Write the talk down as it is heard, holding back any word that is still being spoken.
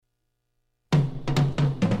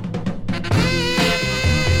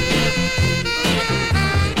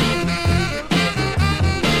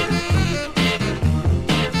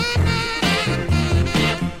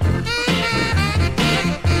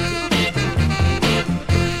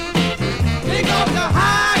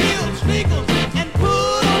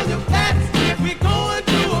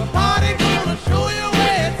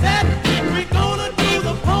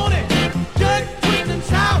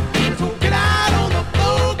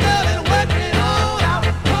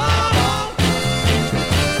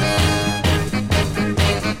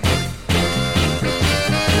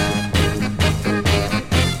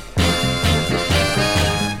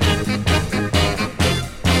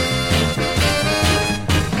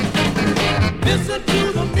Listen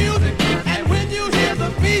to the music, and when you hear the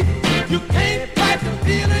beat, you can't fight the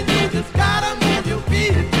feeling, you just gotta move your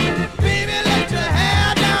feet. Baby, let your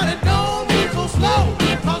hair down and don't move so slow,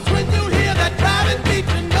 'cause when you hear that driving beat,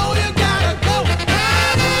 you know you gotta go.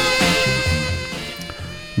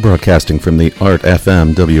 Broadcasting from the Art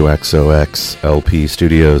FM WXOX LP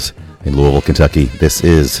studios in Louisville, Kentucky, this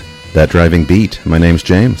is That Driving Beat. My name's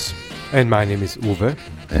James. And my name is Uwe.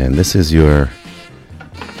 And this is your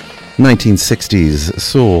 1960s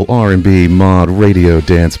soul, R&B, mod, radio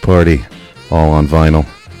dance party, all on vinyl.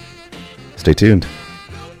 Stay tuned.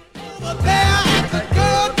 Over there at the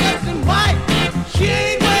girl dressed in white. She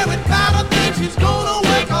ain't wearing powder, think she's gonna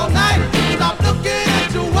work all night. Stop looking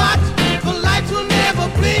at your watch, the lights will never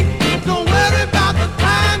blink. Don't worry about the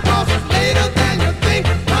time, 'cause it's later than you think.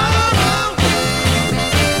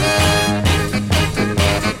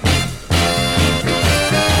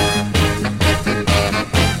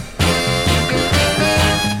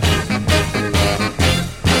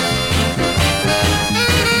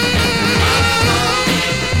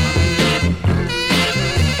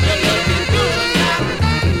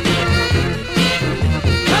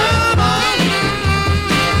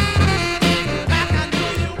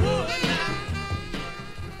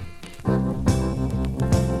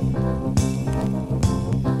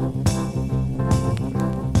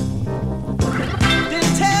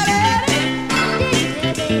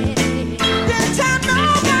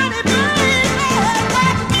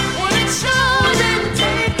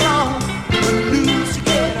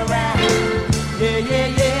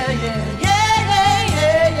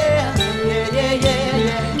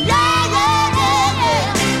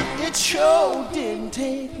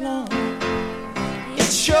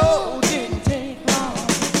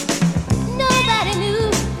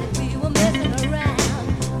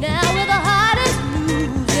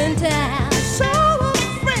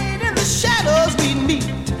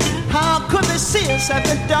 At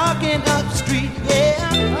the dark and up street, yeah.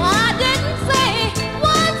 I didn't say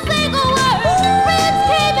one single word. Friends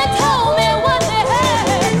came and told me what they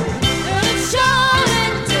heard. And it sure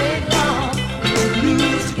didn't take long for the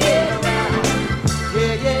blues to get around.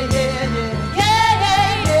 Yeah, yeah, yeah, yeah. Yeah, yeah,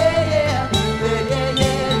 yeah, yeah. Yeah, yeah,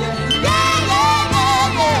 yeah, yeah. Yeah, yeah, yeah,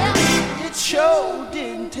 yeah. It sure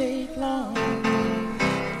didn't take long.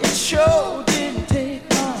 It sure didn't take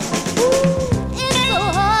long. It's so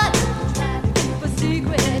hard to keep a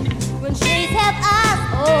secret when shades have eyes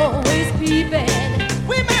always peeping.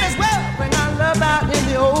 We might as well bring our love out in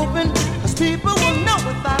the open, 'cause people will know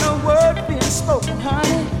without a word being spoken,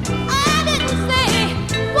 honey. I didn't say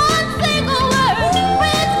one single word.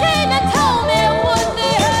 Friends came and told me what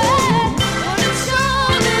they heard. But it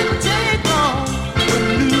sure didn't take long for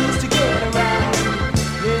the blues to get around.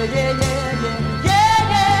 Yeah, yeah, yeah, yeah. Yeah,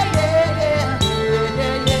 yeah, yeah, yeah. Yeah,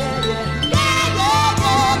 yeah, yeah, yeah. Yeah, yeah, yeah,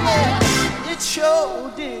 yeah. It sure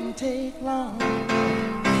didn't take long.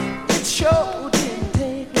 It sure didn't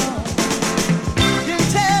take long. Didn't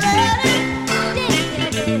tell Eddie.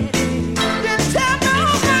 Didn't tell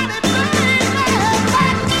nobody, baby.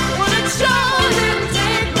 Well, it sure didn't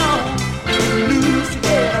take long for the blues to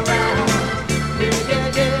get around. Yeah, yeah,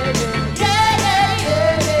 yeah, yeah. Yeah, yeah,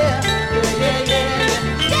 yeah, yeah. Yeah, yeah, yeah,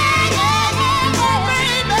 yeah. Oh,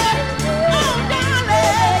 baby. Oh,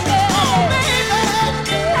 darling. Oh, baby.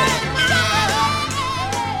 Hey,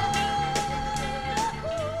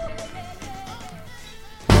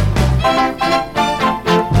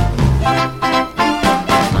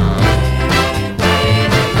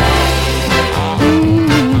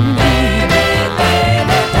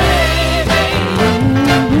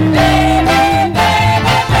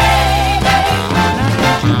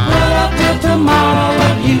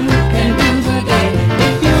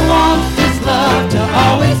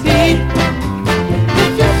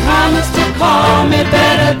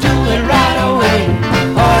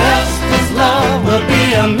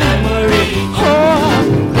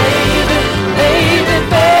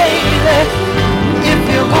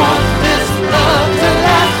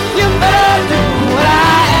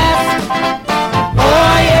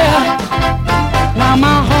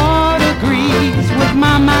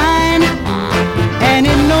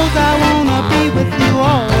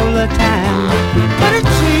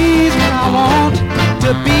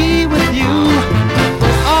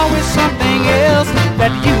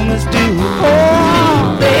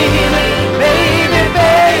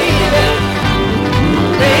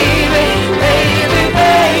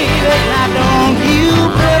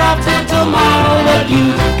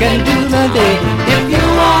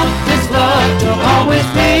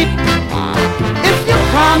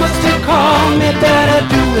 better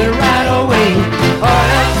do it right away, or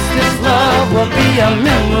else this love will be be a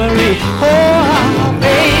memory. Oh,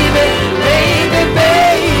 baby, baby,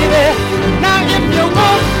 baby. Now if you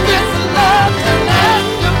want this love to last,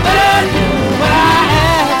 you better do what I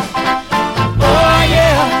ask. Oh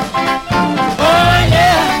yeah, oh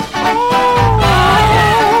yeah, oh yeah.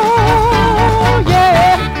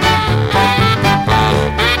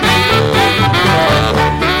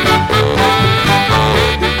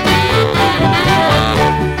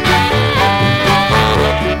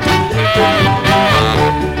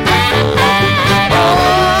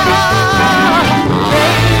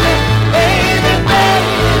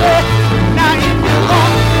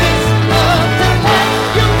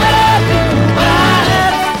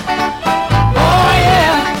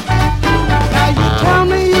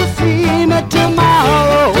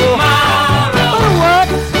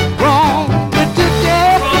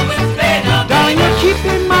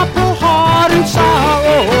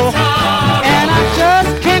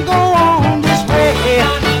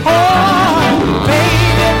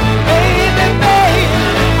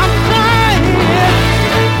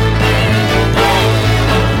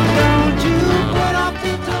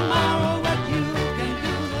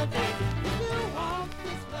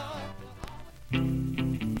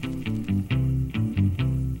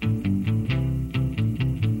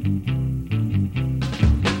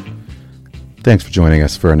 Thanks for joining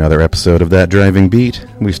us for another episode of That Driving Beat.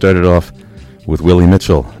 We started off with Willie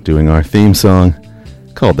Mitchell doing our theme song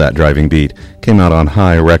called That Driving Beat. Came out on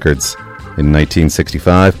High Records in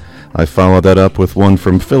 1965. I followed that up with one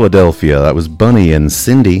from Philadelphia. That was Bunny and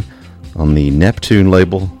Cindy on the Neptune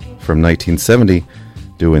label from 1970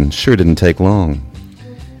 doing Sure Didn't Take Long.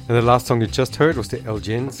 And the last song you just heard was the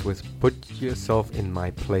Elgins with Put Yourself in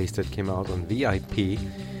My Place that came out on VIP,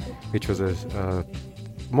 which was a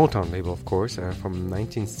Motown label, of course, from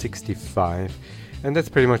 1965. And that's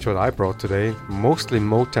pretty much what I brought today. Mostly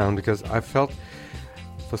Motown, because I felt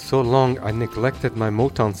for so long I neglected my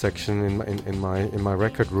Motown section in my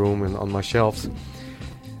record room and on my shelves,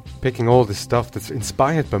 picking all this stuff that's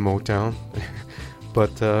inspired by Motown.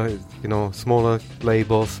 But smaller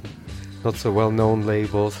labels, not so well-known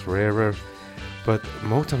labels, rarer. But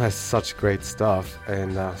Motown has such great stuff,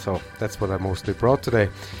 and so that's what I mostly brought today.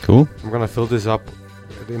 Cool. I'm gonna fill this up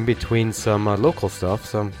in between some local stuff,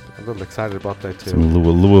 so I'm a little excited about that too. Some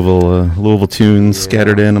Louisville tunes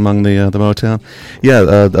scattered in among the Motown. Yeah,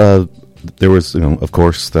 there was, of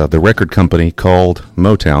course, the record company called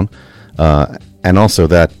Motown, and also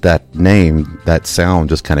that name, that sound,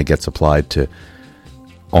 just kind of gets applied to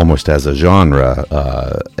almost as a genre,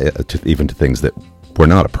 even to things that were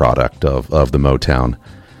not a product of the Motown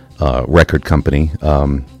record company.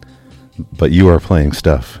 But you are playing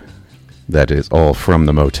stuff that is all from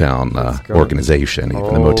the Motown organization,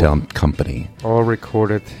 even the Motown company. All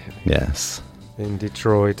recorded. Yes. In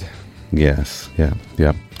Detroit. Yes. Yeah.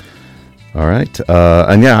 All right.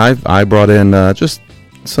 And yeah, I brought in just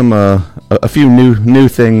some a few new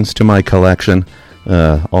things to my collection.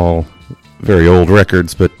 All very old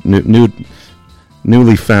records, but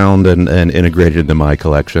newly found and integrated into my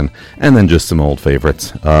collection, and then just some old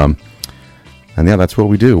favorites. And yeah, that's what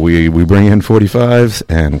we do. We bring in 45s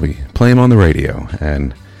and we play them on the radio.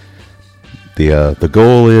 And the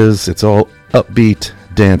goal is it's all upbeat,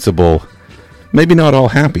 danceable, maybe not all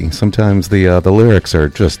happy. Sometimes the lyrics are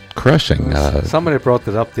just crushing. Somebody brought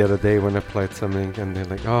it up the other day when I played something, and they're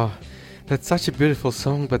like, "Oh, that's such a beautiful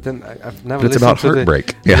song," but then I've never listened about to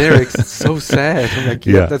heartbreak. the lyrics. It's so sad. I'm like,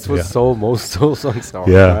 that's what most soul songs are.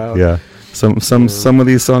 Yeah. Some of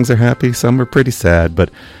these songs are happy, some are pretty sad, but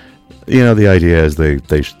the idea is they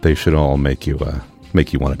should all make you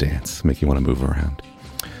want to dance, make you want to move around.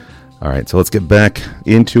 All right, so let's get back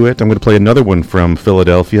into it. I'm going to play another one from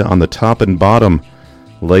Philadelphia on the Top and Bottom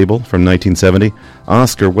label from 1970.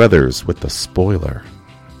 Oscar Weathers with The Spoiler.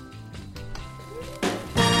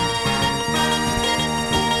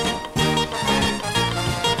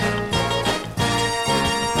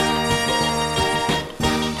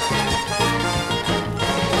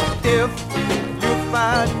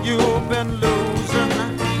 You've been losing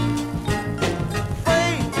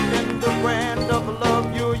faith in the brand of love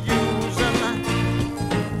you're using.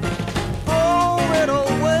 Throw it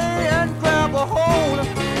away and grab a hold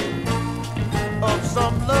of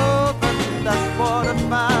some love that's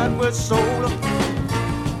fortified with soul.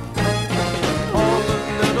 All the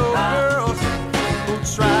little girls who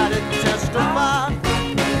try to testify,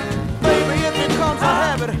 baby, it becomes a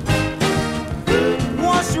habit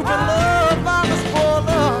once you've been loved by the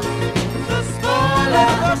spoiler.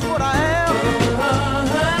 That's what I am.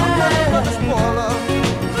 I'm nothing but the spoiler.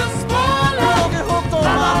 Don't get hooked on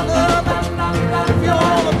my love if you don't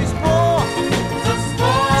wanna be spoiled.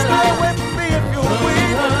 Stay away from me if you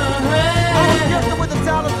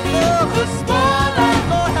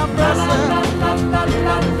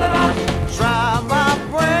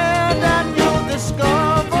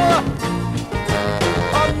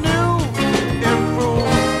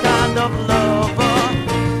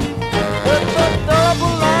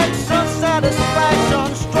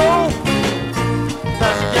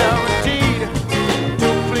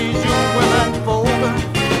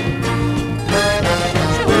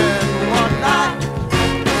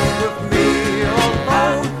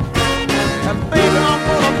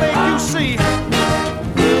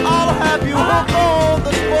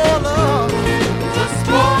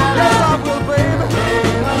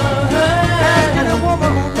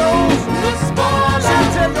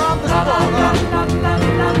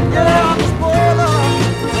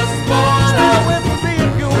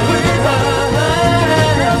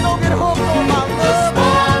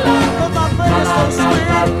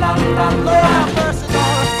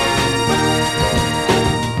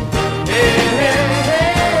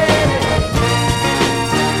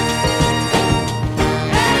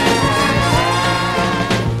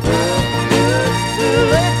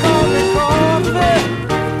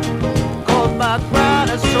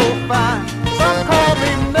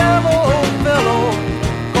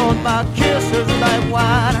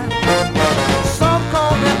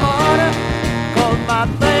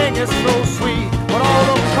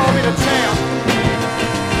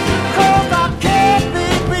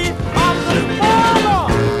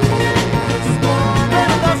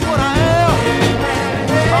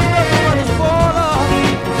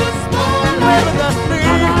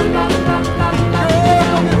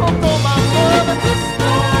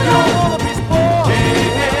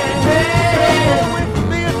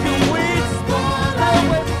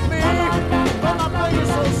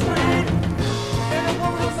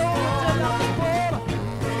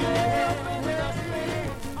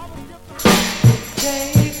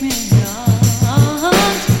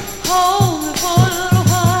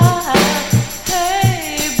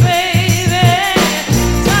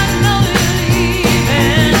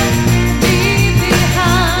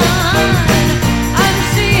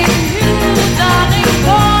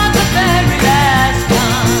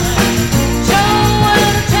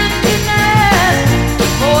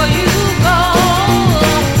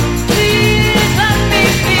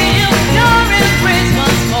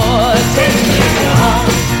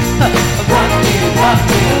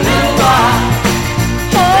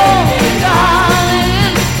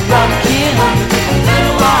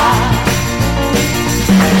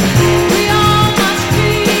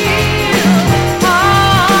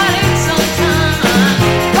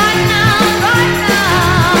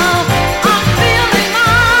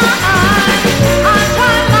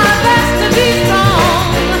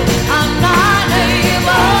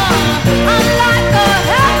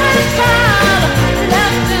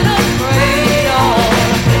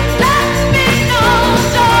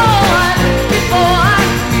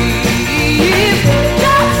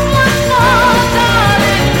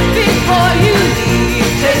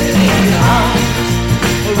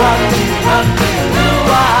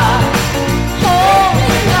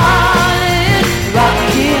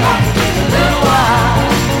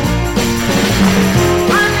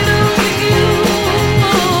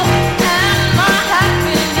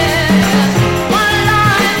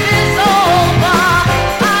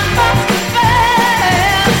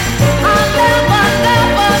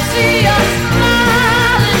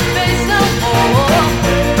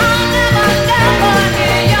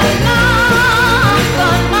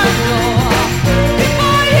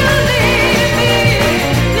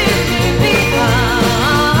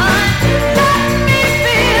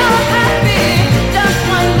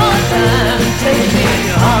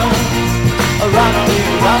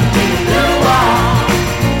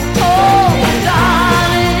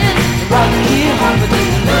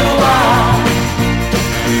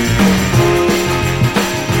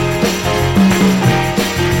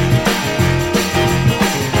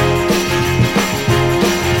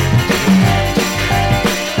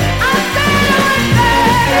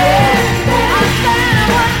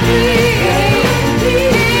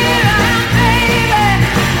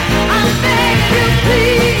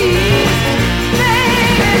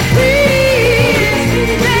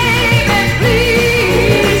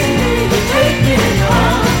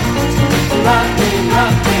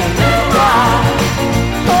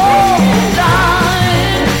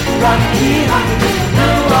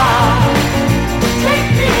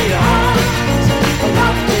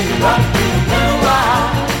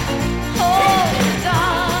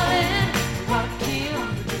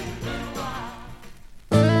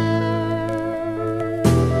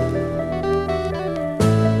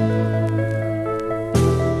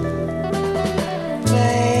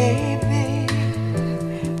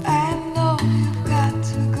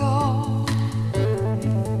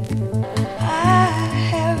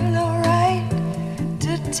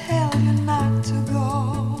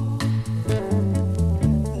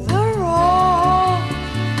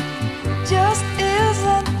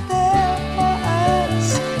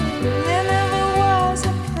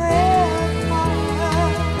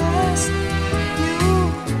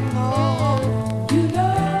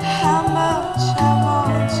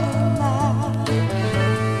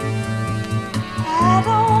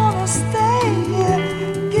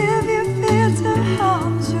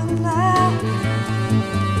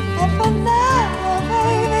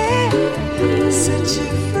set you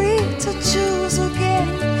free to choose again.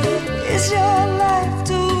 Is your life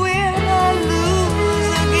to win or lose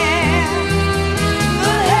again?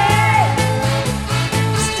 But hey,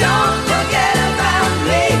 just don't forget about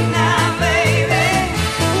me now, baby.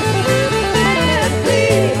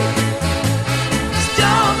 Please, just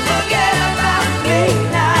don't forget about me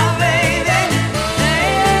now, baby.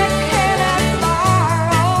 Can I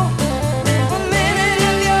borrow a minute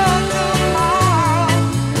of your tomorrow?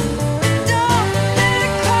 Don't let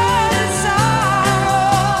it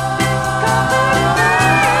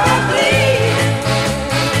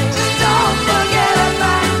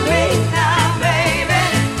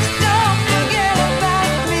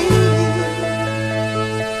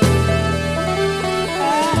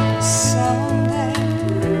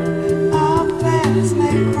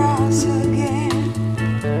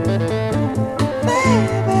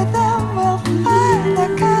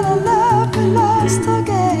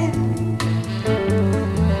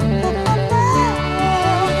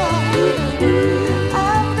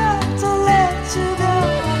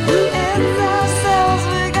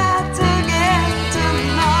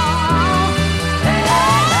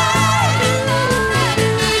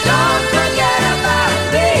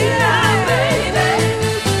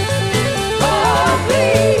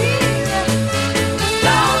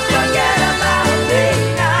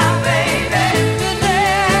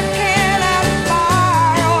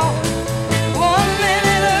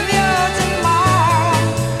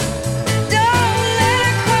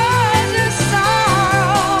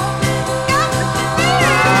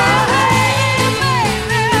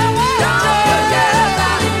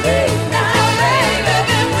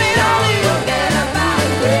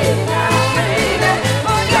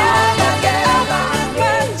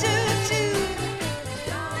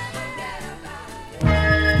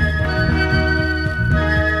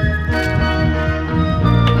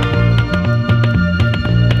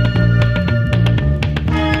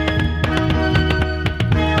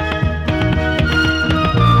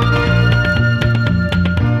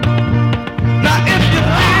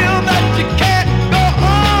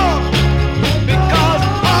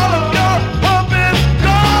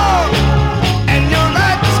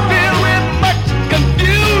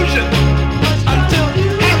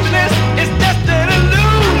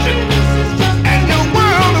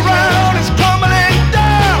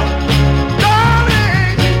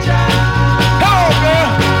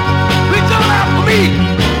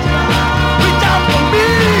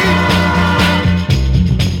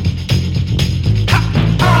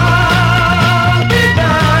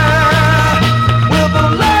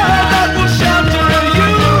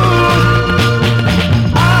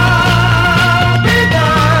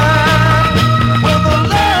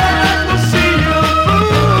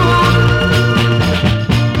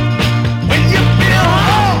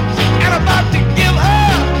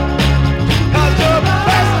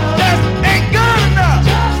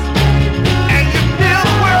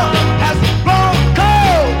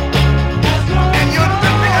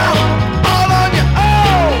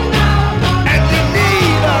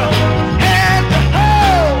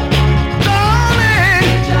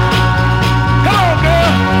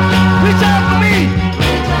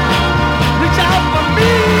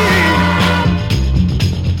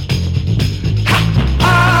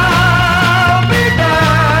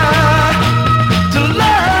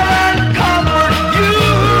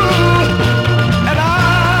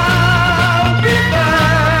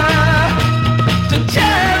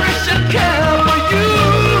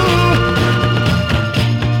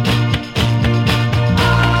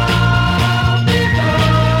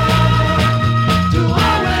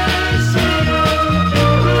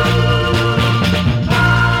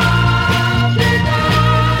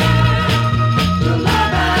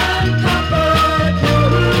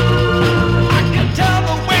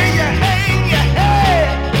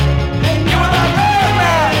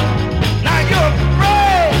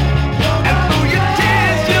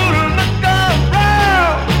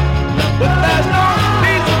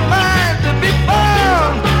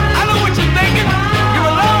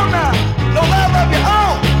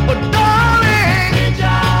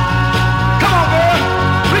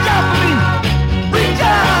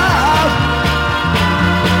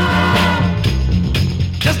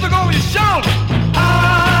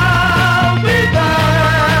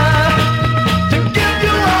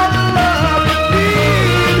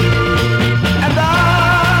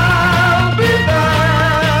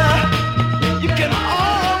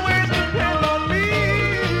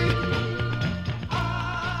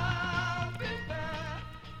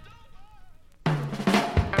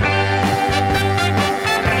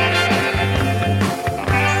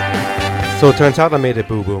So it turns out I made a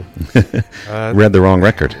boo-boo. Read the wrong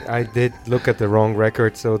record. I did look at the wrong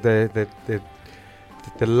record. So the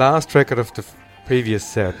last record of the previous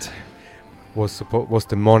set was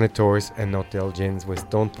the Monitors and not the Elgins, with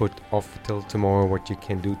Don't Put Off Till Tomorrow What You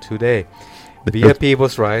Can Do Today. VIP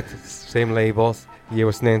was right, same labels. Year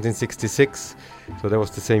was 1966, so that was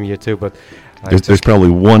the same year too. But There's probably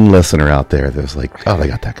one listener out there that's like, oh, they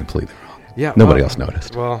got that completely wrong. yeah, Nobody else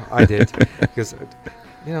noticed. Well, I did because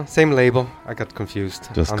same label. I got confused.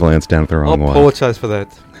 Just glanced down at the I'll wrong one. apologize for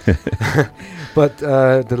that. But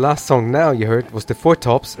the last song now you heard was the Four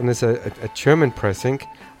Tops, and it's a German pressing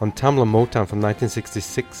on Tamla Motown from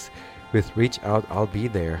 1966 with Reach Out, I'll Be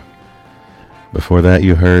There. Before that,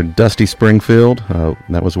 you heard Dusty Springfield.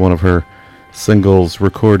 That was one of her singles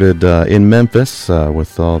recorded in Memphis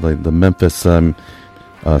with all the Memphis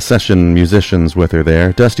session musicians with her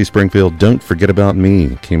there. Dusty Springfield, Don't Forget About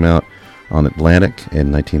Me, came out on Atlantic in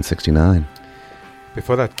 1969.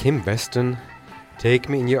 Before that, Kim Weston, Take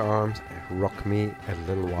Me in Your Arms, Rock Me a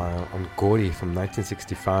Little While on Gordy from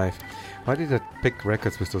 1965. Why did I pick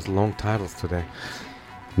records with those long titles today?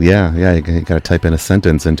 Yeah, you got to type in a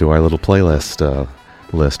sentence into our little playlist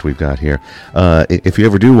list we've got here. If you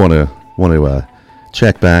ever do want to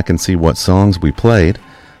check back and see what songs we played,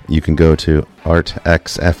 you can go to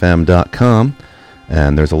artxfm.com,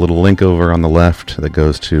 and there's a little link over on the left that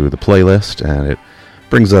goes to the playlist, and it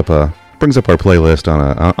brings up our playlist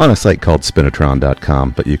on a site called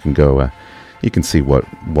spinatron.com. But you can go, you can see what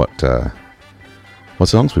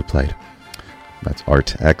songs we played. That's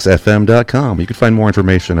artxfm.com. You can find more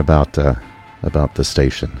information about the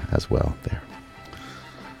station as well there.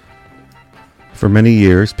 For many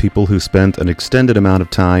years, people who spent an extended amount of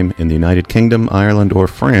time in the United Kingdom, Ireland, or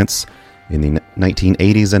France in the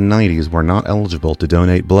 1980s and 90s were not eligible to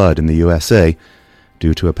donate blood in the USA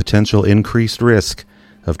due to a potential increased risk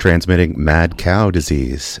of transmitting mad cow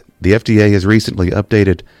disease. The FDA has recently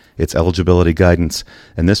updated its eligibility guidance,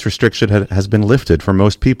 and this restriction has been lifted for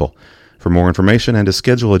most people. For more information and to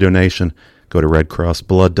schedule a donation, go to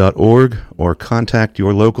redcrossblood.org or contact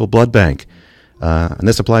your local blood bank. And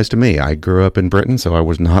this applies to me. I grew up in Britain, so I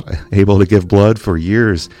was not able to give blood for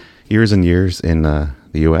years and years in the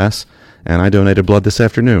U.S., and I donated blood this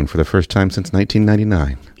afternoon for the first time since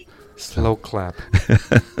 1999. Slow clap.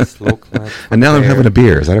 Slow clap. And now I'm having a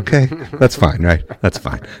beer. Is that okay? That's fine, right? That's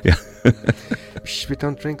fine. Yeah. Shh, we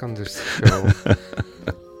don't drink on this show.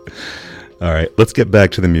 All right, let's get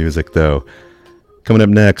back to the music, though. Coming up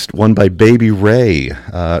next, one by Baby Ray.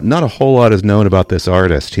 Not a whole lot is known about this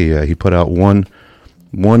artist. He put out one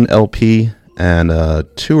LP and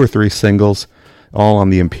 2 or 3 singles, all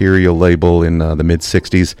on the Imperial label in the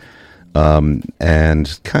mid-'60s.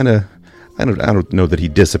 And kind of, I don't know that he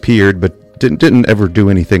disappeared, but didn't ever do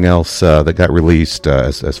anything else that got released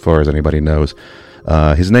as far as anybody knows.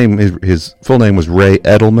 His full name was Ray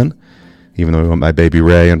Edelman, even though he went by Baby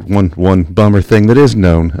Ray. And one bummer thing that is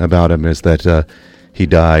known about him is that he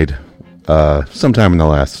died sometime in the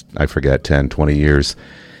last, I forget, 10, 20 years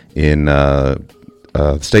in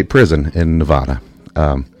state prison in Nevada.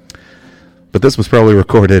 But this was probably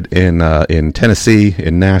recorded in Tennessee,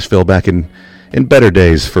 in Nashville, back in better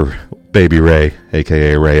days for Baby Ray,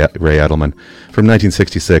 a.k.a. Ray Edelman, from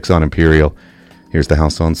 1966 on Imperial. Here's The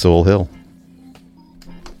House on Soul Hill.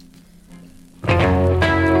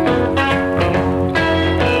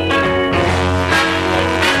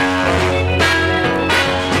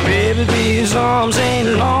 Baby's arms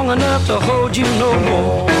ain't long enough to hold you no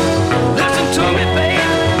more. Listen to me, baby.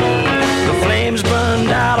 The flames burned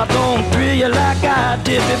out. I don't thrill you like I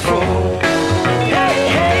did before. Hey,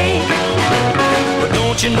 hey. But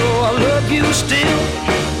don't you know I love you still?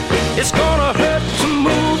 It's gonna hurt to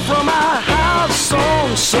move from our house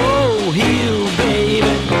on Soul Hill, baby.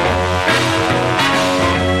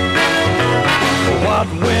 What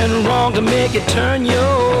went wrong to make you turn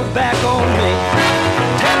your back on me?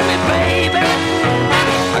 Tell me, baby.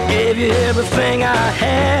 I gave you everything I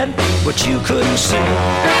had, but you couldn't see.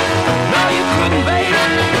 No, you couldn't, baby.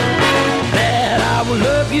 That I will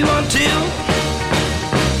love you until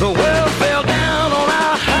the world fell down on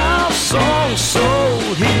our house on Soul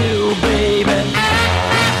Hill, baby.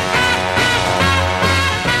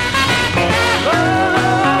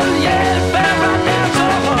 Oh, yeah, it fell right down so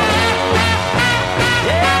hard.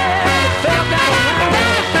 Yeah, it fell down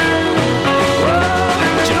around. Oh,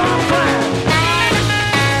 but you know I'm crying.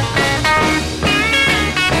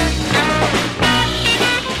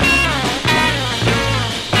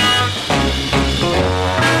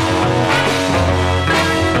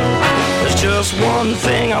 There's just one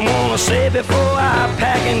thing I wanna say before I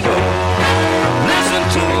pack and go. Listen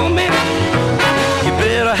to me. You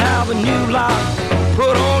better have a new lock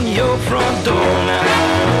put on your front door now.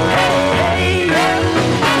 Hey,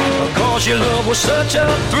 hey, cause your love was such a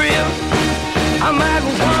thrill, I might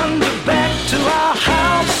wander back to our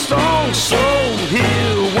house on Soul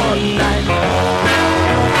Hill one night.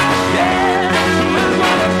 Yeah, I might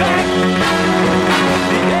wander back,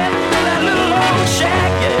 yeah, to that little old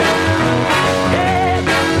shack, yeah. Yeah,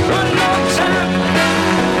 one more time.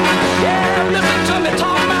 Yeah, listen to me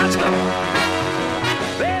talk about stuff.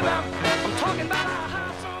 Baby, I'm talking about our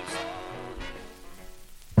house on Soul.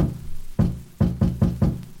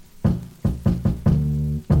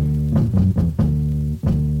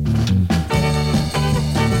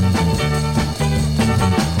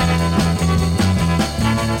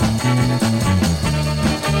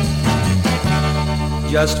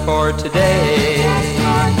 Just for today,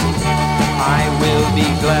 I will be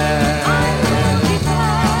glad.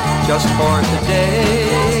 Just for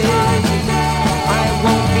today, I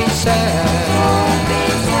won't be sad.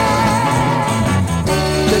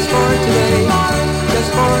 Just for today, just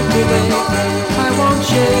for today, I won't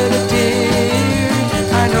shed a tear.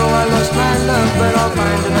 I know I lost my love, but I'll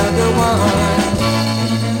find another one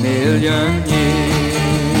in a million years.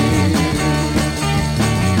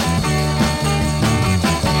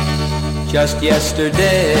 Just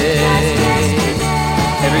yesterday,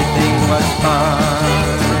 everything was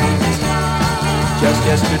fine. Just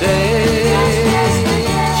yesterday,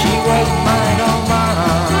 she was mine, oh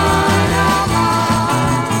mine.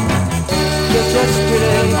 Just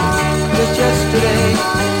yesterday,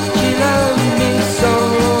 she loved me so.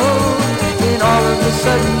 Then all of a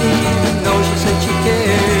sudden, even though she said she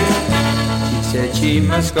cared, she said she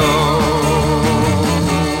must go.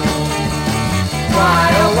 Why,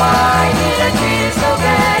 oh why did I treat her so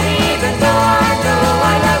bad, even though I know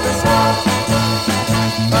I love her so?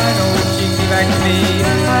 I know if she'd be back to me,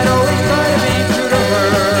 I'd always try to be true to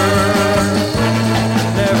her.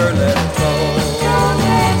 Never let her go. Don't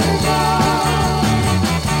let her go.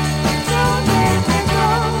 Don't let her go.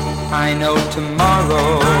 I know tomorrow,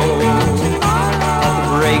 at the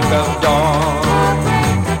break of dawn,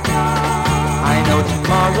 I know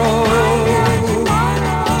tomorrow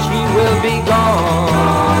she will be gone.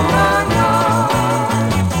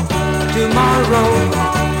 Tomorrow,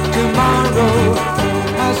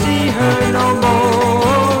 I'll see her no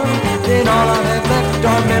more. Then all I have left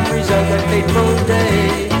are memories of that fateful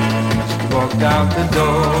day she walked out the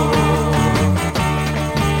door.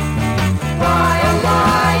 Why, oh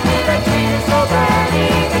why did I treat her so bad,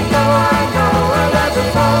 even though I know I love her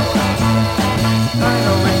so? I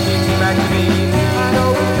know when she came back to me, I'd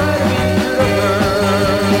always try to be true to her.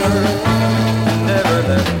 Never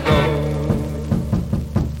let her go.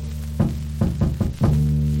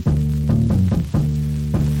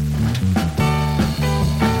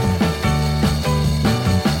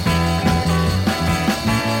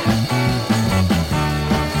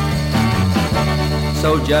 So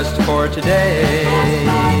just for today,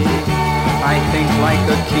 I think like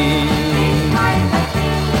a king.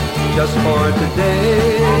 Just for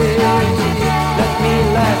today, let me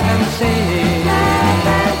laugh and sing.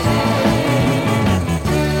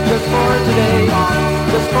 Just for today,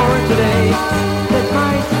 let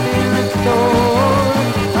my spirit soar.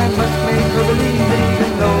 I must make her believe that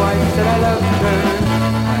even though I said I loved her,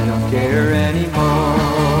 I don't care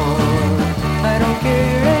anymore. I don't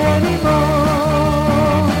care anymore.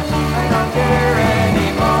 I don't care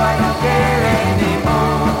anymore. I don't care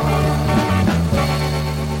anymore.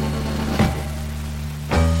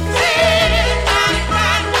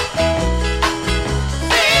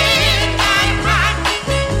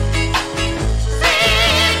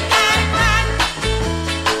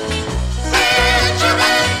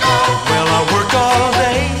 Well, I work all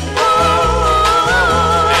day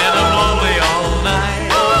and I'm lonely all night.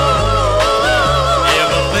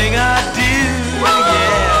 Everything I do,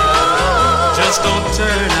 yeah, just don't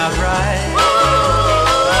turn out right.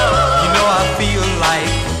 You know I feel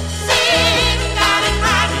like,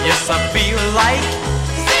 yes I feel like,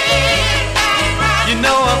 you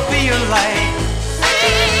know I feel like,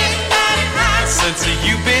 since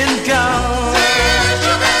you've been gone,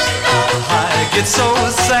 I get so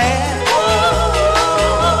sad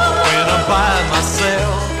when I'm by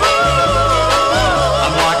myself.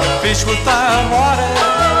 I'm like a fish without water,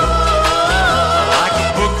 like a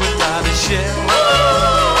book without a shell.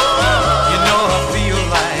 You know I feel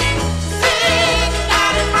like,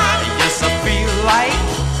 yes I feel like,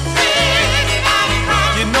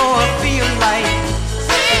 you know I feel like,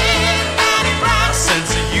 since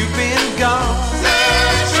you've been gone.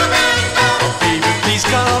 Oh baby, please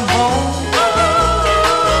come home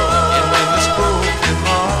and mend this broken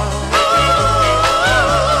heart.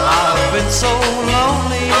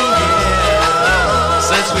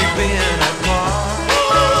 been apart.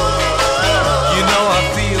 You know I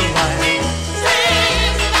feel like,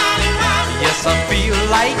 yes I feel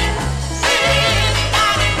like,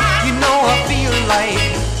 you know I feel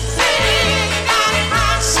like,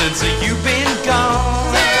 since you've been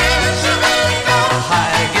gone,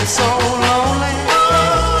 I get so lonely,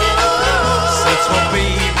 since my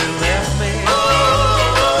baby left me,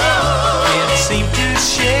 can't seem to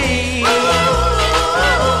shake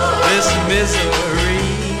this misery.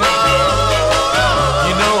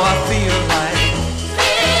 You know I feel like,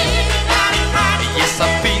 yes I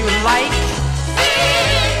feel like,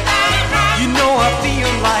 you know I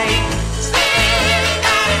feel like,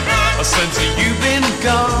 since you've been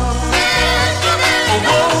gone. Oh,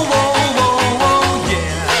 whoa, whoa, whoa, whoa,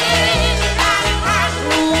 yeah.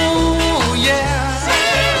 Ooh, yeah.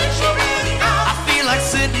 I feel like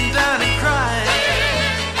sitting down and crying,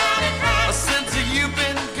 since you've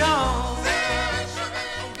been gone.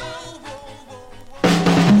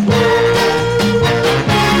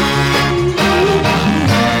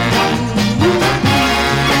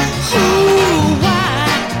 Ooh, why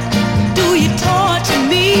do you torture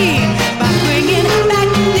me by bringing back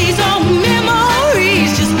these old memories?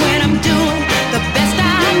 Just when I'm doing the best I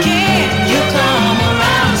can, you come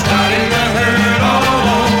around, starting to hurt all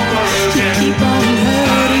over. You keep on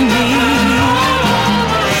hurting me.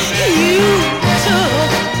 You took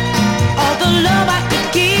all the love I could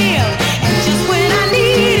give, and just when I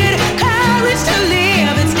needed courage to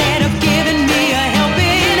live, instead of giving me a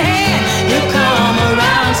helping hand, you come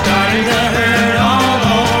around, starting to hurt all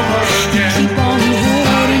over. You keep on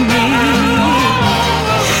hurting me.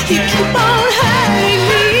 You keep on hurting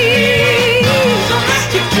me.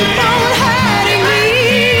 You keep on hurting me.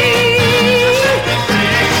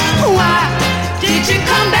 Why did you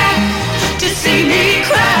come back to see me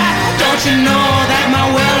cry? Don't you know that my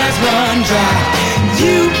well has run dry?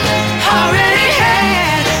 You already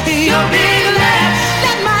had your big laugh.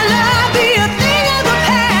 Let my love be a thing of the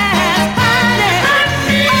past. Honey,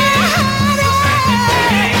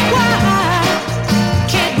 why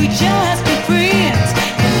can't we just be friends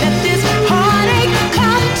and let this heartache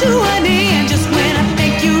come to an end? Just when I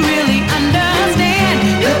think you really understand,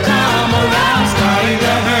 you come around, starting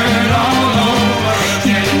to hurt all over.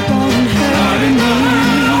 You keep on hurting me.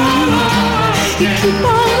 You keep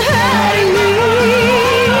on hurting me.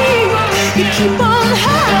 You keep on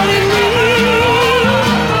hurting me.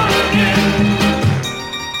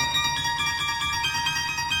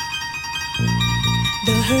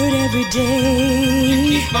 The hurt every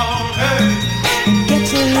day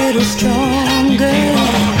gets a little stronger.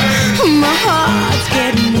 My heart's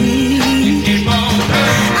getting weak.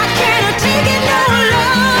 I can't take it no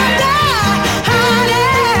longer, honey.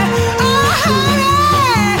 Oh,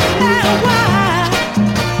 honey, why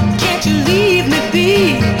can't you leave me be?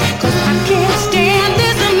 'Cause I can't stand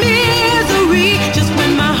this misery. Just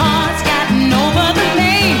when my heart's gotten over the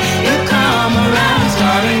pain, you come around,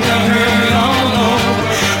 starting to hurt all over.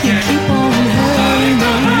 You keep on hurting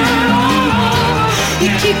me. You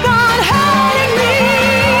keep on hurting me.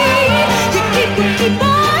 You keep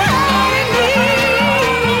on hurting me.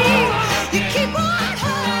 You keep on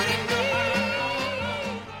hurting me.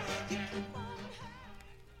 You keep on.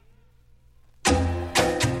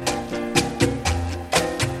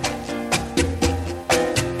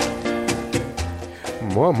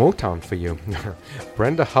 More Motown for you.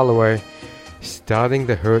 Brenda Holloway, Starting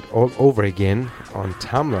the Hurt All Over Again on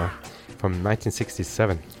Tamla from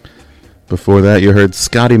 1967. Before that, you heard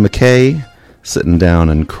Scotty McKay, Sitting Down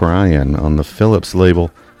and Crying on the Phillips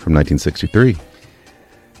label from 1963.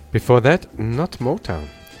 Before that, not Motown.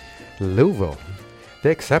 Louisville, The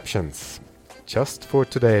Exceptions, Just for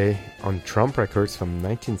Today on Trump Records from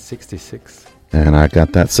 1966. And I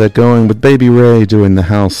got that set going with Baby Ray doing The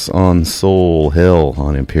House on Soul Hill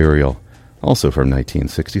on Imperial, also from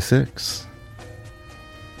 1966.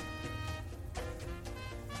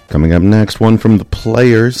 Coming up next, one from The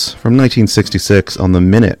Players from 1966 on the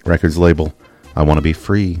Minute Records label, I Want to Be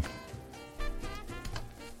Free.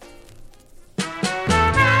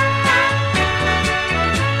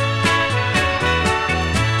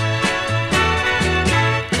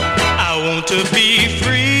 I want to be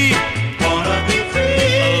free, wanna be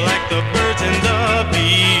free, like the birds and the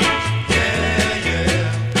bees. Yeah,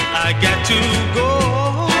 yeah. I got to go,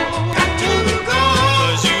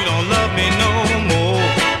 'cause you don't love me no more.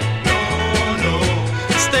 No, no.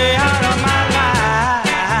 Stay out of my life.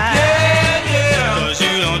 Yeah, yeah. 'Cause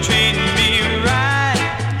you don't treat me right.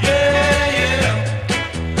 Yeah, yeah.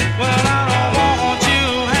 Well, I don't want you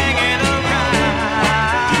hanging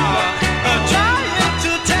around, trying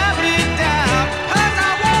to tear me down, 'cause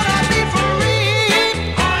I want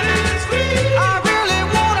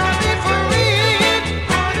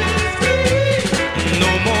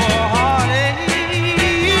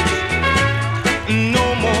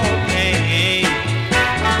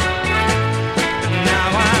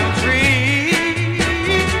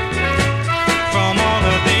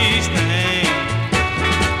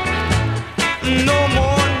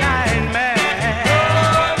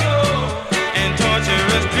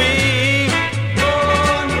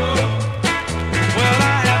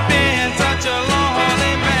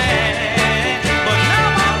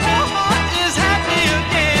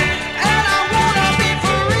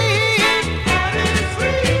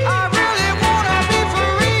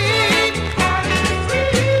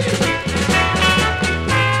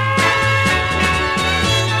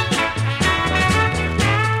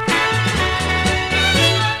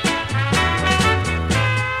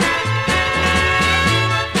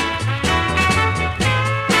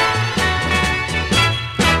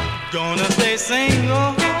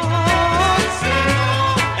single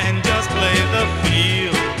and just play the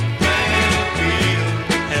field.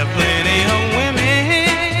 Have plenty of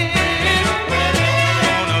women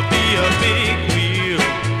wanna be a big wheel.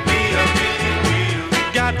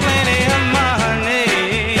 Got plenty of money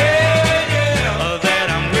that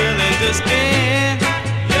I'm willing to spend.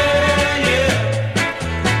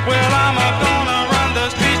 Well, I'm gonna run the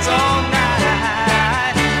streets all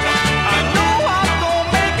night. I know I'm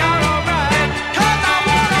gonna make out alright, 'cause I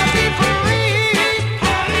wanna be free.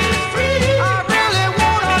 I really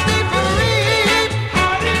wanna be free.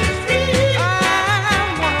 I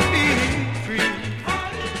wanna be free.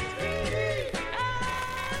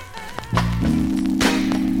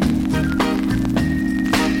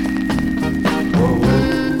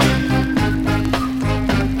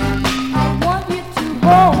 I want you to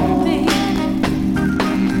hold me,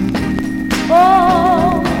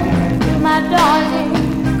 oh, my darling,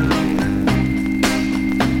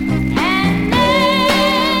 and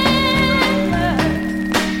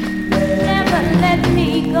never let me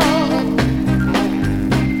go.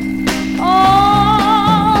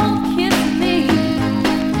 Oh, kiss me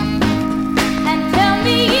and tell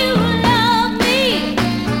me you love me,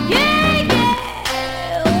 yeah, yeah,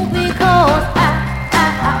 oh, because I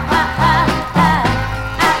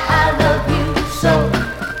love you so.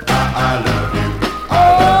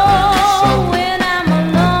 Oh, when I'm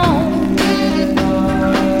alone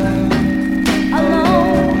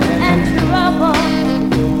and troubled,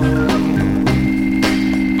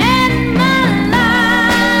 and my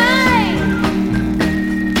life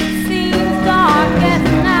seems dark as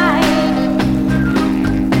night.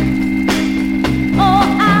 Oh,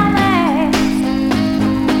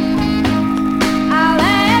 I'll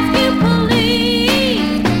ask you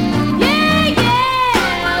please, yeah,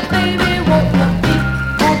 yeah, baby, won't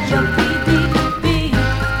you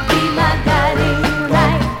be my guiding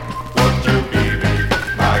light?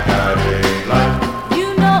 You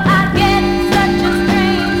know I get such a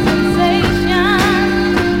strange sensation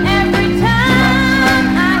every time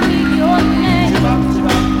I hear your name.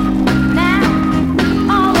 Now,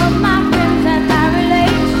 all of my friends and my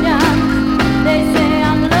relations, they say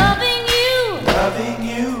I'm loving you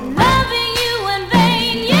in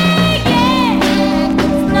vain, yeah, yeah.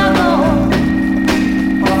 Snuggle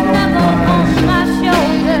on my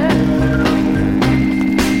shoulder.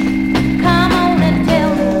 Come on and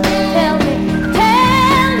tell me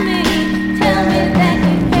that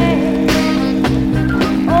you care.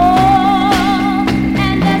 Oh,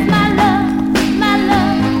 and as my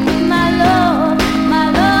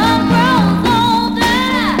love grows older,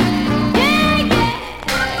 yeah, yeah.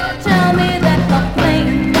 Tell me that the flame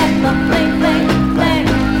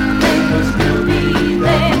will still be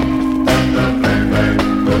there.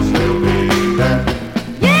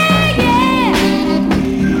 Yeah, yeah.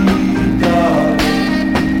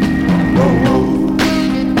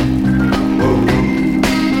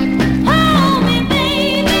 Hold me,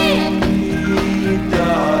 baby.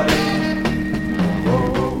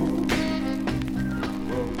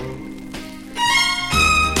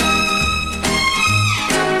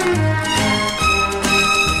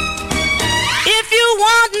 If you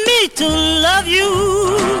want me to love you,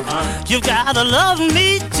 you've gotta love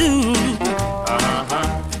me too.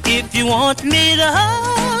 If you want me to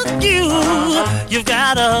hug you, you've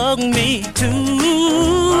gotta hug me too.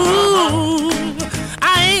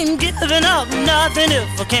 I ain't giving up nothing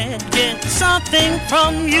if I can't get something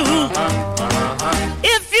from you.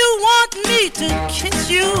 If you want me to kiss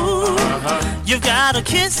you, you've gotta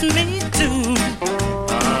kiss me too.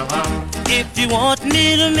 If you want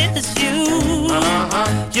me to miss you,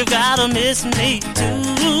 you gotta miss me too.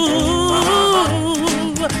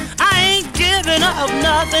 I ain't giving up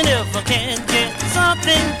nothing if I can't get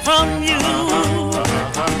something from you.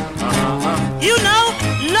 You know,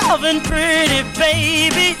 loving pretty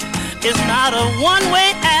baby is not a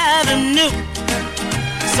one-way avenue.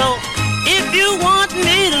 So if you want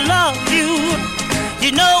me to love you,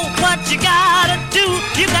 you know what you gotta do.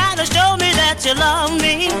 You gotta show me that you love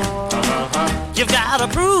me. You've gotta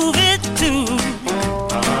prove it too.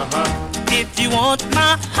 If you want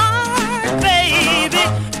my heart, baby,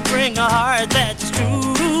 bring a heart that's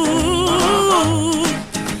true.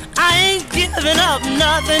 I ain't giving up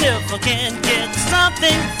nothing if I can't get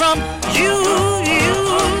something from you.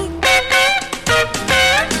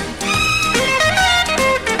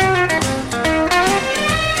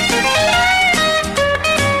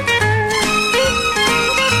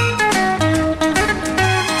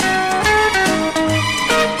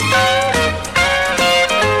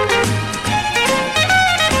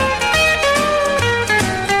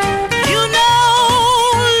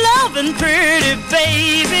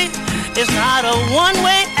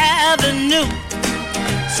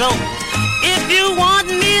 So if you want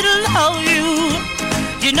me to love you,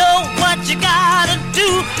 you know what you gotta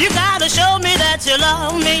do. You gotta show me that you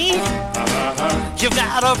love me. You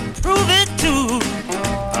gotta prove it too.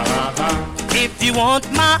 If you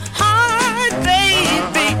want my heart,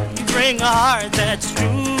 baby, bring a heart that's true.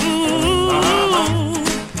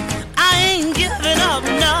 I ain't giving up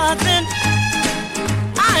nothing.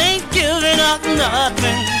 I ain't giving up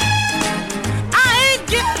nothing. I ain't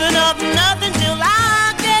giving up nothing till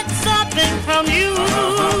I get something from you.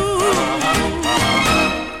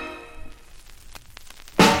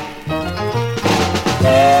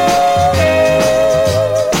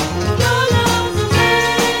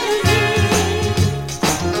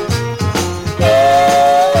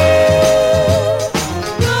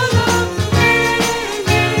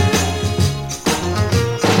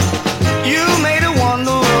 You made a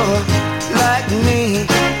wanderer like me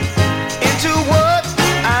into what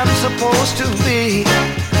I'm supposed to be.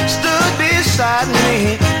 Stood beside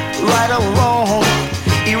me, right or wrong.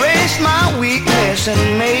 Erased my weakness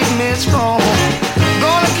and made me strong.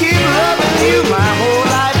 Gonna keep loving you my whole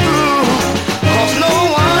life through. 'Cause no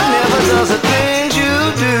one ever does the things you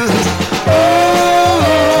do. Oh,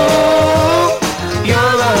 your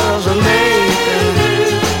love's amazing.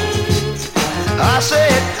 I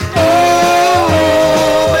said, oh,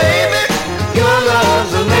 baby, your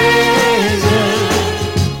love's amazing.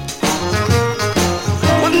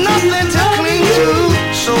 With nothing to cling to,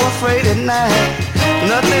 so afraid at night.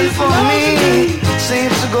 Nothing for me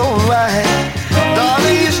seems to go right.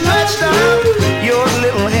 Darling, you stretched out your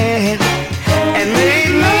little hand and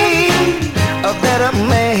made me a better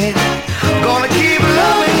man. Gonna keep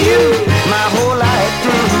loving you my whole life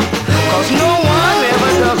through. 'Cause no one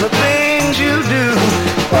ever does the things you do.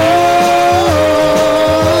 Oh,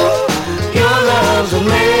 your love's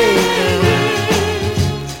amazing.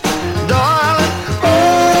 Darling, oh,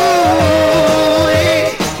 yeah,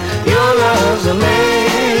 your love's amazing.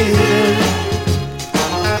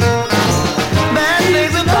 Bad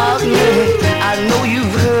things about me, I know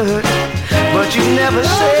you've heard, but you never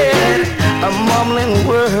said a mumbling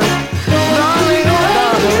word. Darling, oh,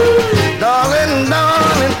 darling, darling,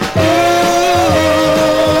 darling, oh,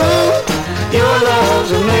 your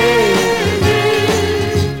love's amazing.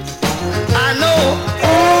 I know,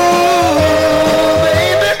 oh,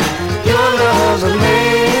 baby, your love's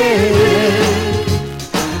amazing.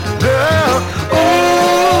 Girl, oh,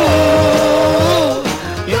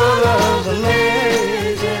 your love's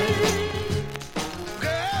amazing.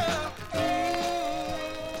 Girl,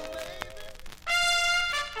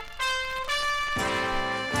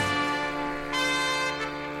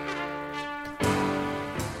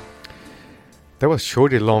 That was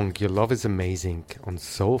Shorty Long, Your Love is Amazing, on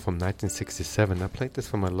Soul from 1967. I played this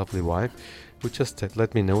for my lovely wife, who just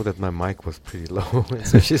let me know that my mic was pretty low,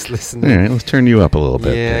 so she's listening. All right, let's turn you up a little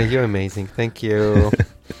bit. Yeah, there. you're amazing. Thank you.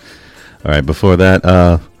 All right, before that,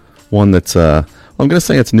 one that's, I'm going to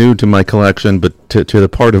say it's new to my collection, but to the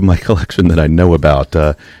part of my collection that I know about.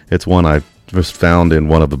 It's one I just found in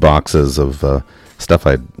one of the boxes of stuff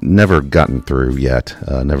I'd never gotten through yet,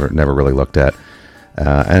 never really looked at.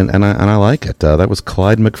 And I like it. That was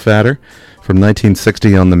Clyde McPhatter from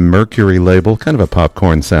 1960 on the Mercury label. Kind of a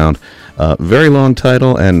popcorn sound. Very long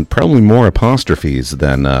title and probably more apostrophes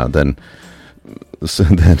than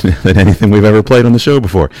anything we've ever played on the show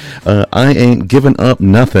before. I ain't giving up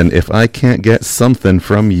nothing if I can't get something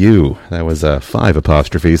from you. That was 5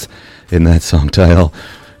 apostrophes in that song title.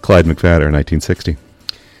 Clyde McPhatter, 1960.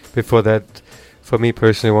 Before that, for me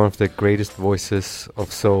personally, one of the greatest voices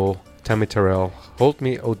of soul, Tammy Terrell, Hold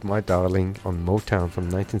Me, Oh My Darling, on Motown from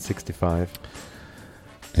 1965.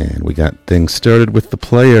 And we got things started with the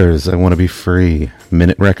Players, I Want to Be Free,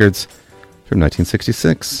 Minute Records from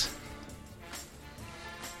 1966.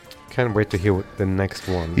 Can't wait to hear the next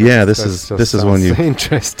one. Yeah, this is one you.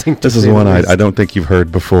 Interesting. This is one I don't think you've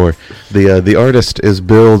heard before. The artist is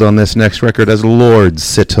billed on this next record as Lord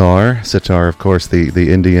Sitar. Sitar, of course,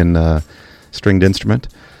 the Indian stringed instrument.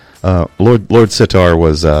 Lord Sitar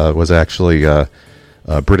was actually a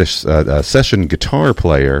British session guitar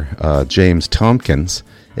player, James Tompkins,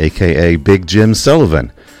 a.k.a. Big Jim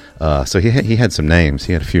Sullivan. So he had some names.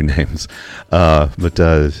 He had a few names. But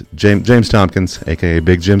James Tompkins, a.k.a.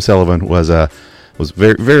 Big Jim Sullivan, was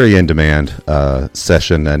very, very in demand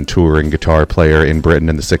session and touring guitar player in Britain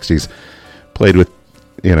in the 60s. Played with,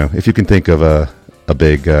 if you can think of a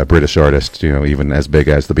big British artist, even as big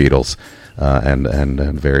as the Beatles and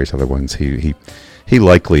various other ones, he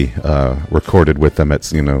likely recorded with them at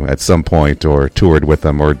some point, or toured with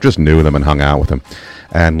them, or just knew them and hung out with them.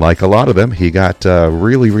 And like a lot of them, he got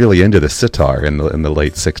really, really into the sitar in the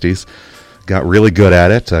late 60s. got really good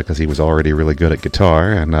at it because he was already really good at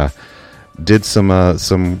guitar, and did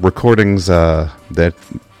some recordings that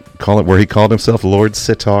where he called himself Lord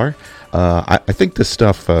Sitar. I think this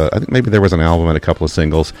stuff. I think maybe there was an album and a couple of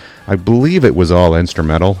singles. I believe it was all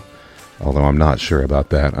instrumental, although I'm not sure about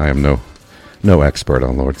that. I am no expert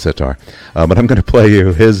on Lord Sitar, but I'm going to play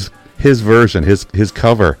you his version, his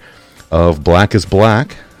cover of "Black Is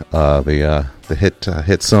Black," the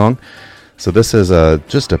hit song. So this is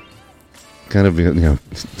just a kind of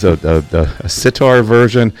a sitar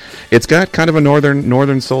version. It's got kind of a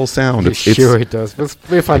northern soul sound. Sure, it does.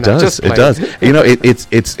 We'll find out. Just It does.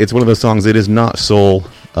 It's one of those songs. It is not soul.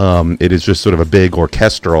 It is just sort of a big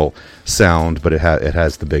orchestral sound, but it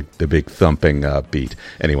has the big thumping beat.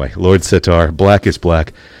 Anyway, Lord Sitar, "Black Is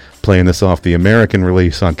Black," playing this off the American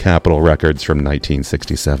release on Capitol Records from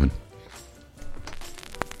 1967.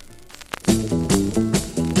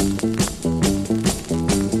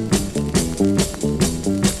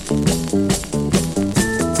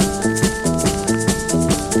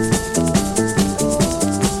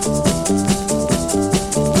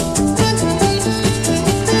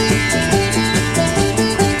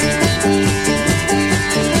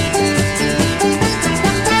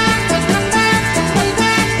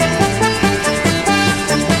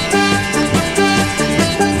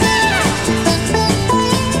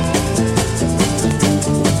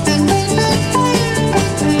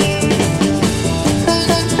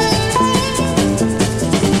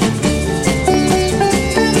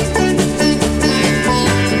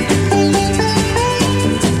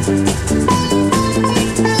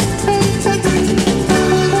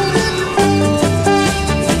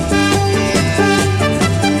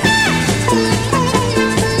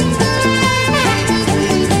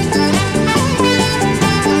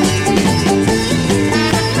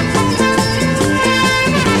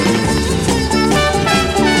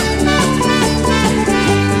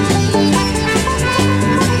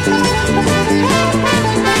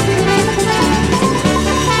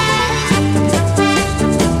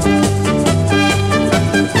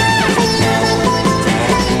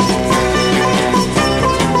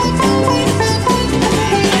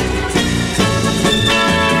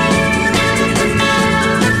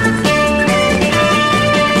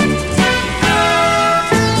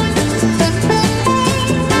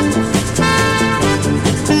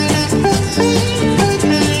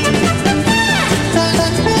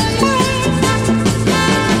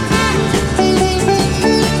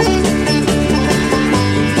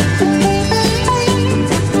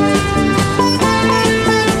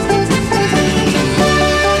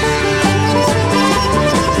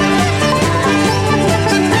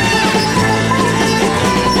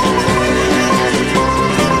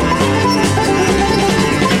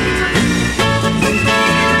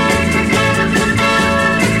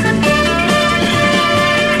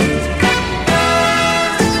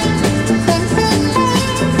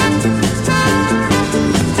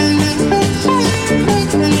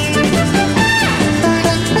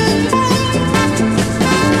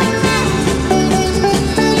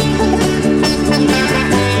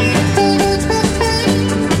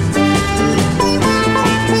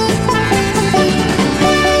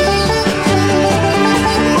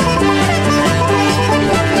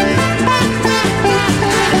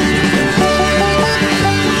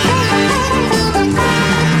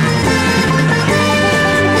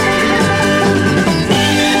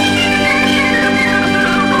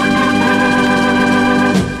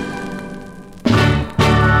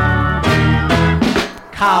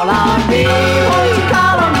 Call on me, won't you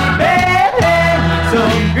call on me, baby? Need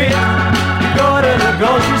some grits, you go to the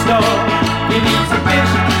grocery store. You need some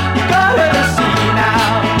fish, you go to the sea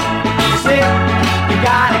now. You're sick, you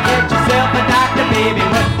gotta get yourself a doctor, baby.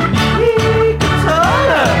 What you need is some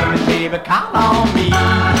love, and baby, call on me.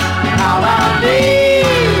 Call on me,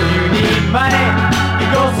 you need money, you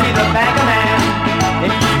go see the banker man.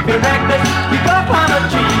 If you feel reckless, you go climb a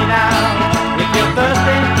tree now. If you're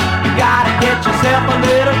thirsty, you gotta get yourself a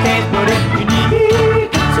little taste. But if you need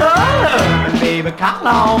some love, and baby, call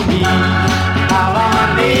on me. Call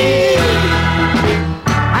on me.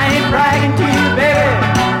 I ain't bragging to you, baby,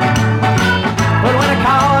 but when I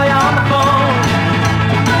call you on the phone,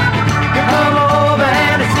 you come over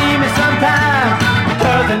and see me sometime,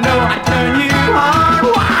 because I know I turn you on.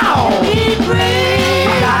 Wow! You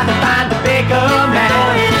got to find the bigger man.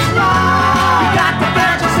 You got to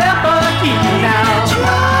get yourself a key now.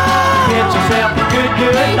 Get yourself a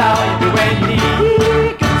good lawyer when you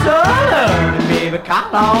need some love, and baby,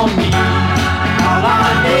 call on me. Call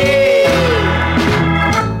on me.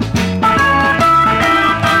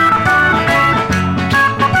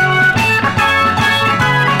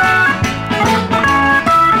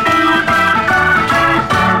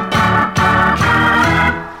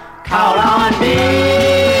 me.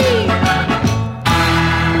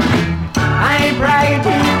 I ain't bragging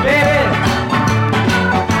to you, baby,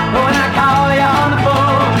 but when I call you on the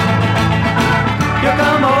phone, you'll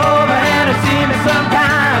come over and see me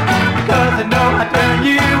sometime, because I know I turn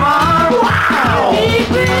you on. Wow!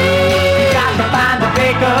 You got to find the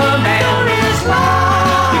pickup man.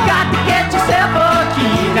 You got to get yourself a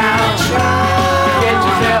key now. Get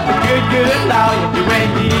yourself a good lawyer to when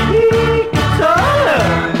you need. So,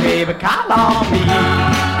 baby, call on me.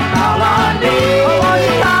 Call on me. Oh, won't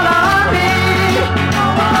you call on me?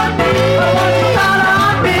 Oh, won't you call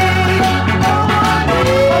on me? Oh,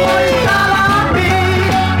 won't you call on me?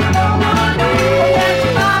 Oh, won't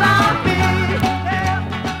you call on me?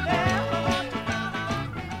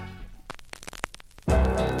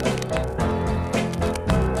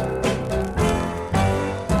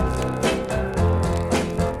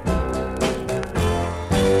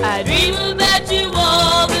 I dream about you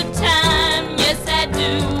all the time, yes I do,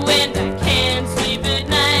 and I can't sleep at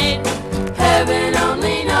night. Heaven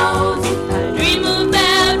only knows. I dream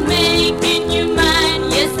about making you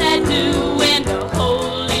mine, yes I do, and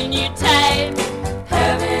holding you tight.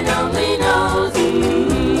 Heaven only knows.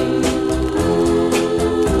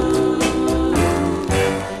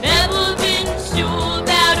 Never been sure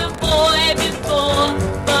about a boy before,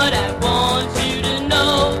 but I want you to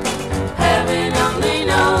know. Heaven only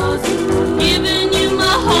knows. Giving you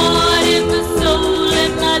my heart and my soul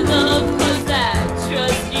and my love, 'cause I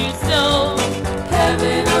trust you so.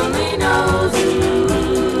 Heaven only knows.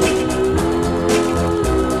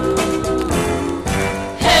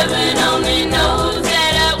 Heaven only knows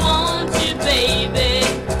that I want you, baby.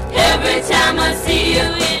 Every time I see you,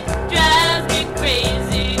 it drives me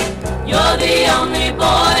crazy. You're the only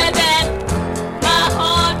boy that my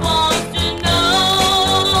heart wants to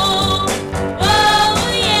know. Oh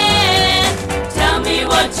yeah, tell me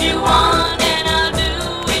what you want and I'll do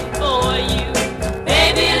it for you.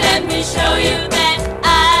 Baby, let me show you that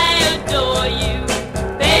I adore you.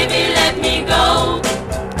 Baby, let me go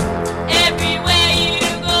everywhere you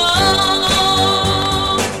go.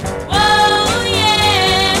 Oh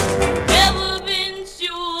yeah, never been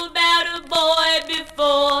sure about a boy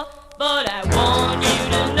before, but I want you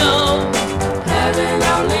to know. Heaven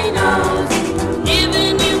only knows.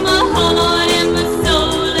 Giving you my heart and my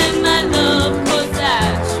soul and my love, 'cause I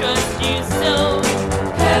trust you so.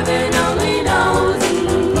 Heaven only knows.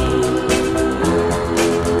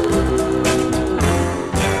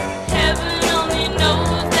 Heaven only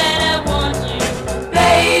knows that I want you,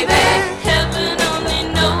 baby. Heaven only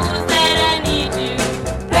knows that I need you,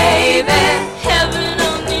 baby. Heaven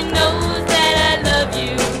only knows that I love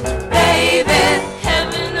you, baby.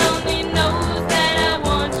 Heaven only knows that I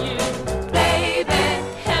want you, baby.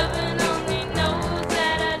 Heaven only knows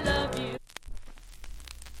that I love you.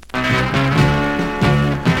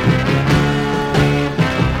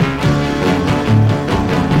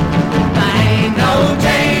 Ain't no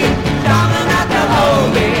chain strong enough to hold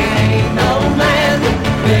me. Ain't no man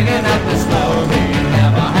big enough to slow me.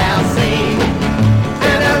 Never have seen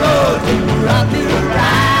any road too rough to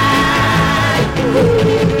ride.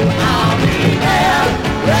 I'll be there,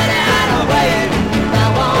 ready and waiting.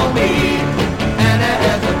 There won't be any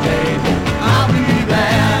hesitation. I'll be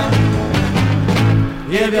there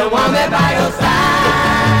if you want me by your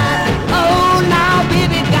side. Oh, now,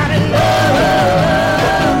 baby, gotta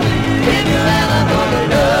love me. If you ever gonna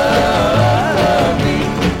love me,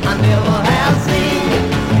 I never have seen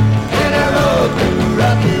any road too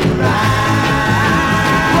rough to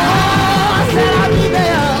ride. Oh, I said I'll be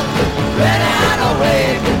there, ready and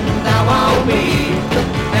waiting. There won't be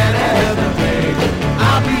any hesitation.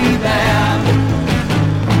 I'll be there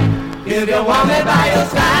if you want me by your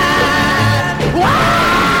side. Why?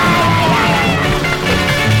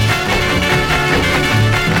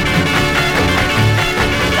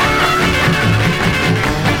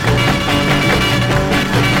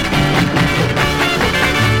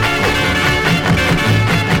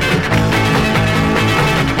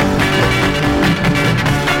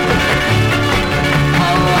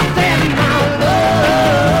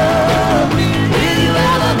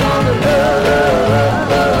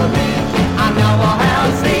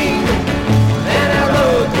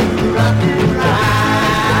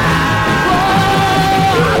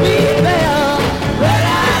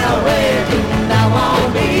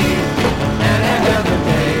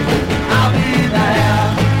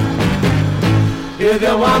 If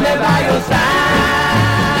you want me by your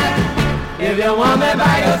side, if you want me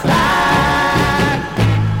by your side,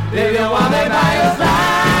 if you want me by your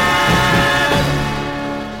side.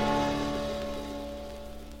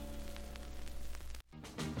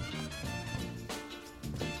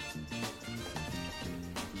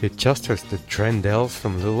 You just heard the Trendells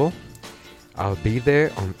from Louisville. I'll Be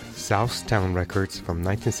There on Southtown Records from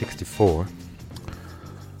 1964.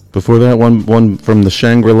 Before that, one from the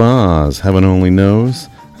Shangri-Las, Heaven Only Knows.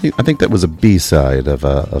 I think that was a B-side of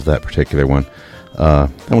that particular one. That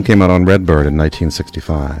one came out on Redbird in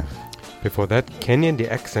 1965. Before that, Kenny and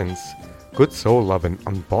the Accents, Good Soul Lovin'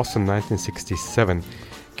 on Boston 1967.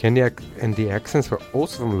 Kenny and the Accents were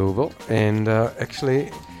also from Louisville, and actually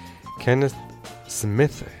Kenneth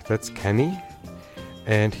Smith, that's Kenny,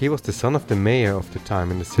 and he was the son of the mayor of the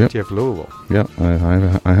time in the city of Louisville. Yeah,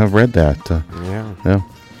 I have read that. Yeah.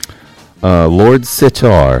 Lord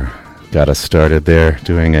Sitar got us started there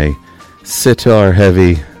doing a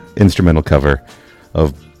sitar-heavy instrumental cover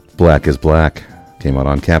of Black is Black. Came out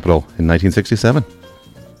on Capitol in 1967.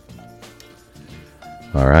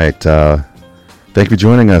 All right. Thank you for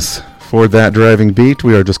joining us for That Driving Beat.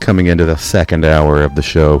 We are just coming into the second hour of the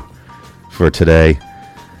show for today.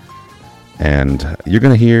 And you're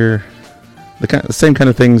going to hear the same kind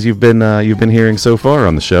of things you've been hearing so far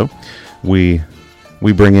on the show. We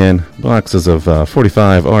bring in boxes of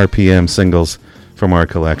 45 RPM singles from our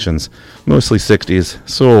collections, mostly 60s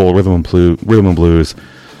soul, rhythm and blues,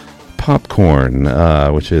 popcorn,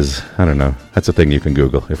 which is, I don't know, that's a thing you can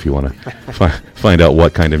Google if you want to find out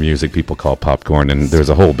what kind of music people call popcorn, and there's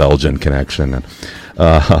a whole Belgian connection, and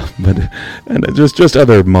just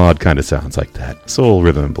other mod kind of sounds like that, soul,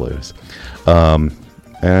 rhythm and blues,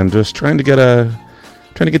 and just trying to get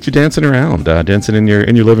you dancing around, dancing in your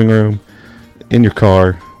living room, in your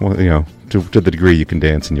car, well, to the degree you can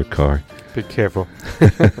dance in your car. Be careful.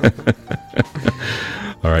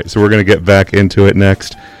 All right, so we're going to get back into it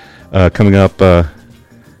next. Coming up, you're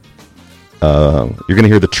going to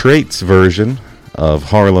hear the Traits version of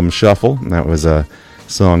Harlem Shuffle. And that was a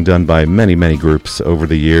song done by many, many groups over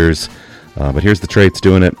the years. But here's the Traits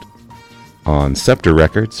doing it on Scepter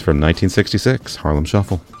Records from 1966, Harlem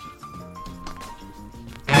Shuffle.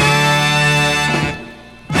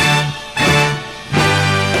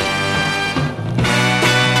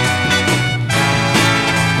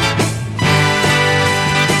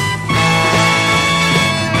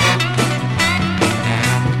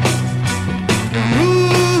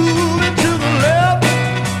 Moving to the left,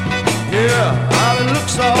 yeah, all it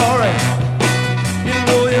looks alright. You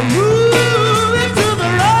know you're moving to the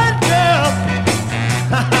right, girl.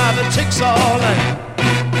 The chick's alright.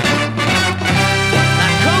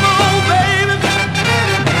 Now come on, baby,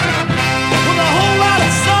 with a whole lot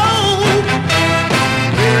of soul.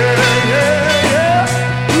 Yeah, yeah, yeah,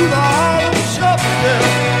 do the Harlem Shuffle, yeah.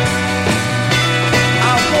 I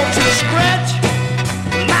want you to scratch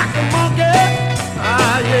like a monkey.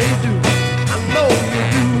 Ah, yeah, you do. I know you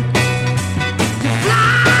do. You fly,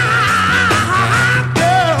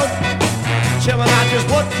 girl. Tell me now, just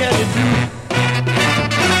what can you do?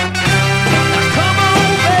 Now come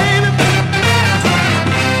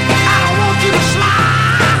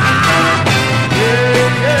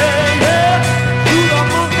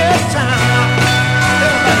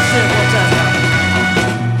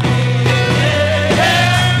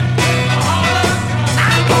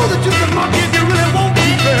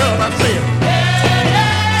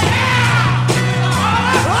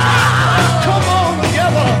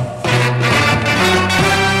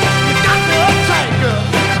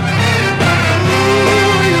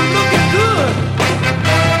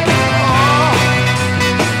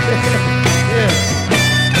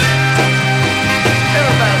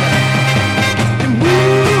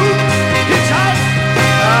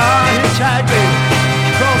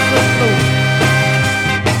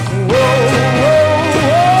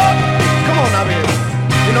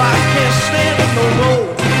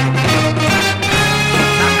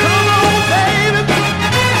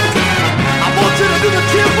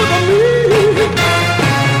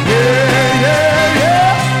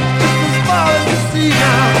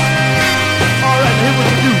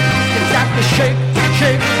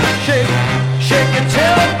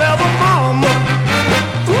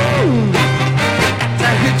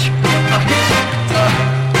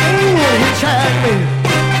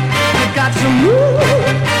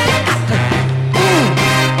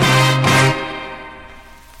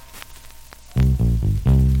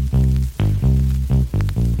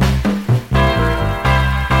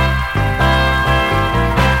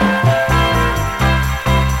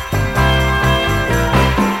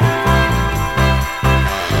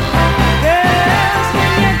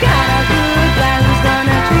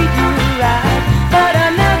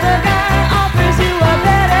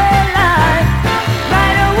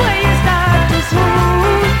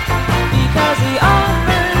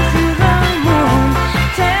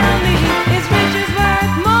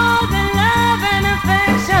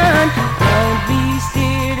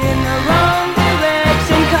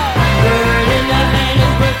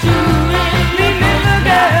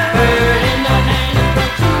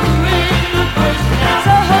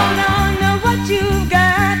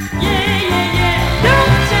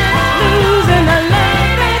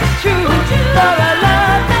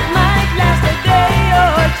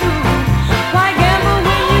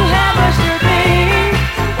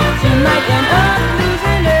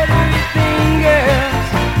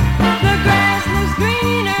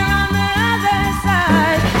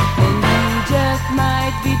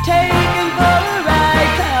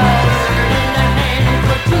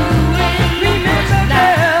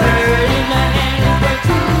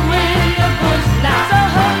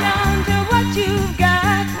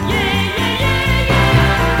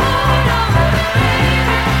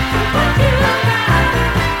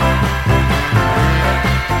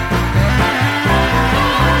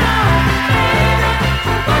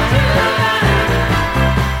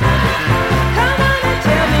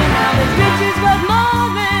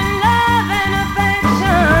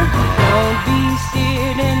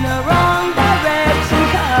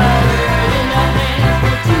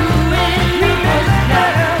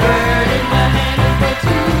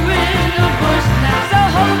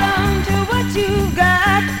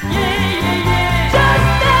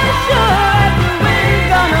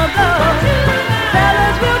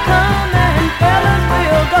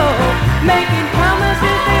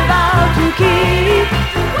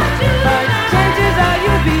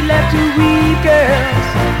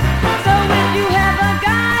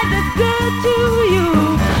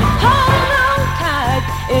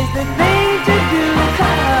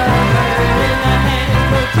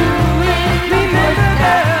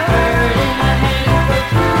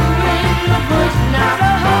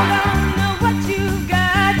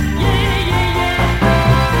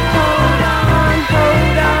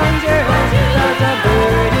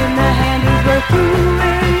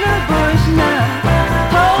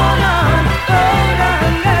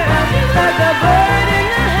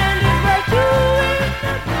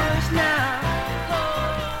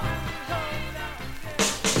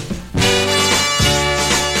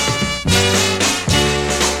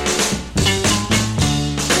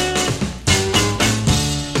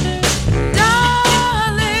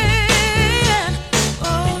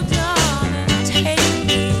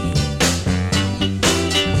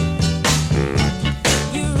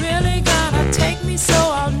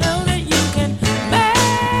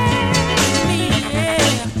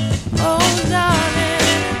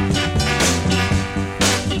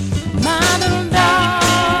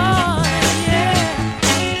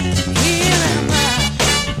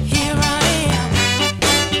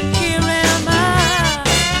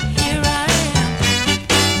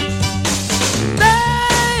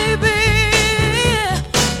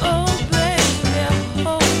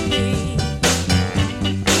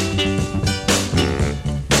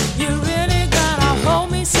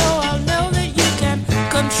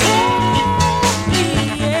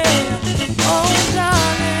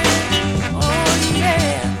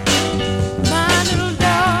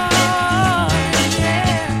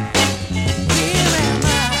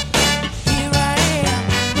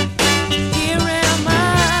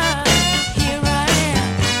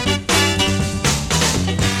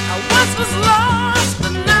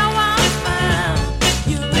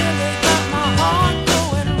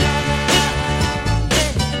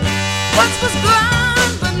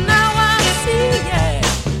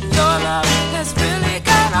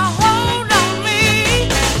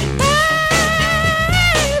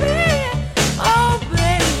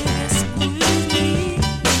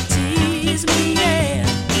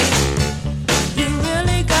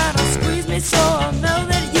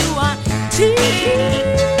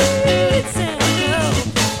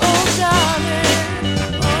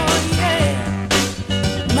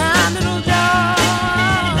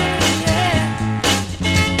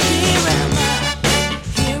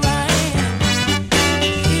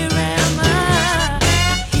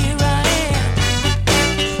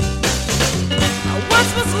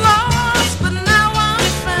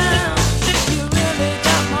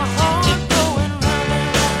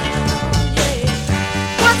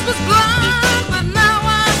blind, but now I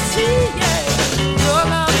see, yeah. Your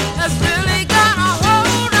love has really got a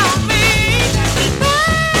hold on me, baby.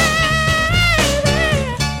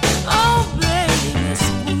 Oh, baby,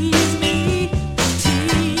 squeeze me,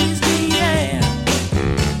 tease me, yeah.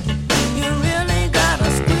 You really gotta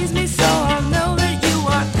squeeze me so I know that you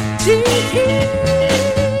are deep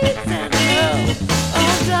and low.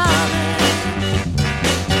 Oh, darling,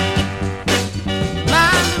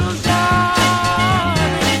 my little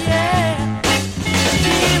darling, yeah.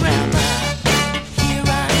 Here am I, here I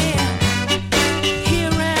am.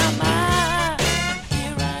 Here am I,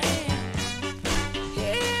 here I am.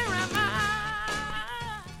 Here am I.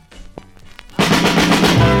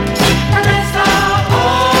 Yes, I'll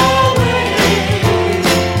always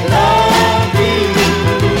love you.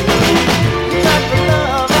 You got the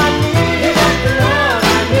love I need. You got the love I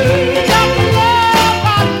need. You got the love I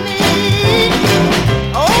need.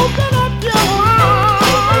 Open up your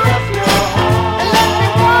heart and let me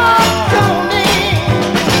walk on in.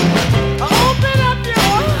 Open up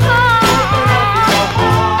your heart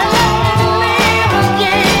and let me live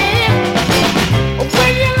again.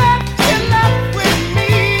 When you left with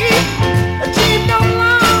me, a dream no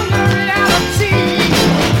longer reality.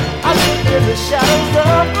 I look in the shadows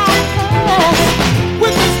of my past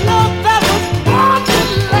with this love that was born to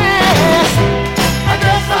last. I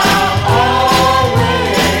guess I'll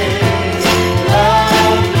always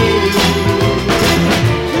love you.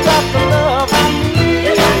 You got the love I need.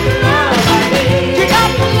 You got the love I need. You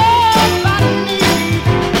got the love I need.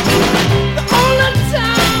 The only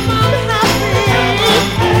time I'm happy is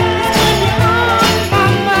when you're on my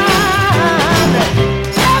mind.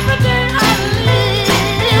 Every day I live,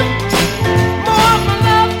 more of my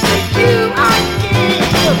love to you I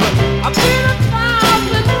give. I've been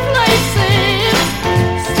 1,000 places,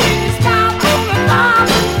 seen this town on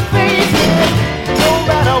 1,000 faces. No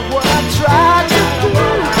matter what I try to do,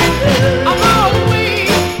 I'm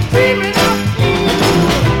always dreaming of you.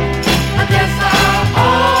 I guess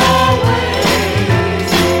I'll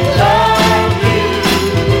always love you.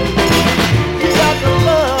 You got the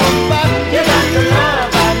love I need. You got the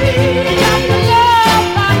love I need. You got the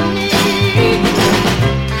love I need.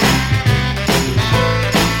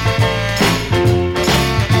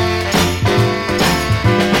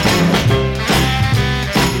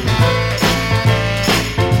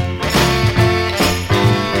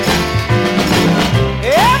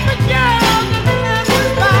 Every girl that passes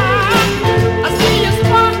by, I see a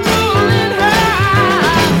sparkle in her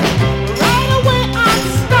eyes. Right away I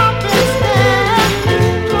stop and stare,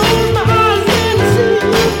 close my eyes and see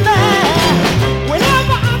that.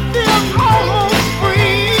 Whenever I feel almost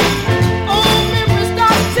free, old memories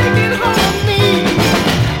start taking hold of me.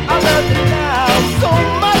 I love you now so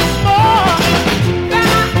much more than I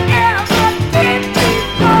ever did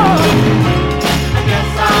before. I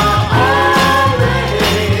guess I'll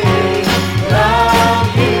always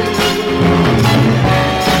love you. I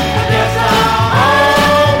guess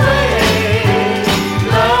I'll always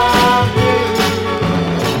love you.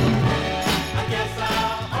 I guess I'll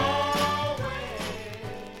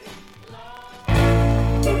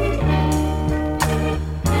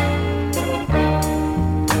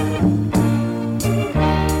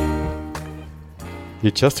You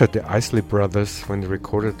just heard the Isley Brothers when they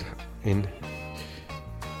recorded in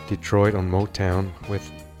Detroit on Motown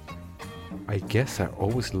with I Guess I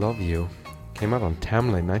Always Love You. Came out on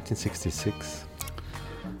Tamla in 1966.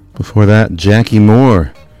 Before that, Jackie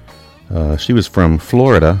Moore. She was from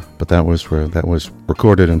Florida, but that was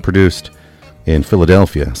recorded and produced in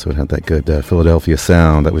Philadelphia, so it had that good Philadelphia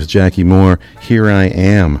sound. That was Jackie Moore, Here I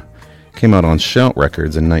Am. Came out on Shout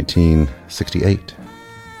Records in 1968.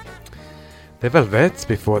 The Velvets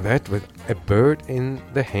before that with A Bird in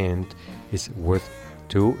the Hand is Worth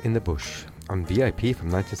Two in the Bush on VIP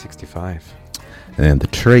from 1965. And the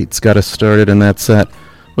Traits got us started in that set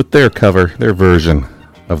with their version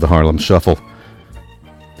of the Harlem Shuffle.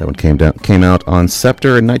 That one came out on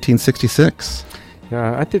Scepter in 1966.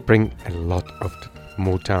 Yeah, I did bring a lot of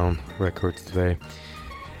Motown records today.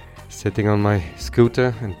 Sitting on my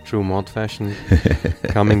scooter in true mod fashion,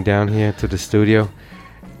 coming down here to the studio,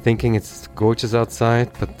 thinking it's gorgeous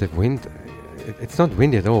outside, but the wind, it's not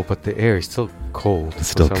windy at all, but the air is still cold. It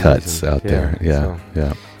still cuts reason. out there. Yeah, so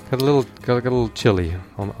yeah. Got a little chilly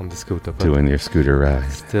on the scooter. But Doing your scooter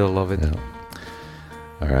ride. Still love it. Yeah.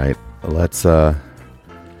 All right, let's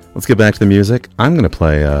get back to the music. I'm going to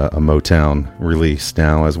play a Motown release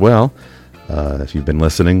now as well. If you've been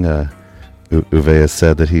listening, Uwe has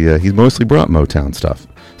said that he's mostly brought Motown stuff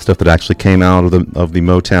that actually came out of the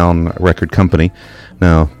Motown record company.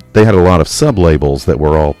 Now, they had a lot of sub-labels that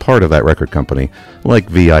were all part of that record company, like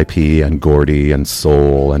VIP and Gordy and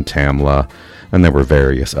Soul and Tamla, and there were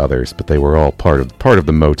various others, but they were all part of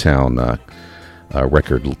the Motown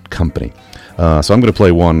record company. So I'm going to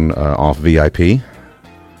play one off VIP.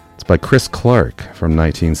 It's by Chris Clark from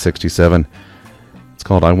 1967. It's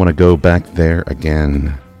called I Want to Go Back There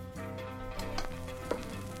Again.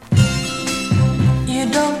 You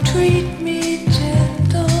don't treat me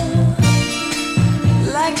gentle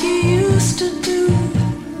like you used to do.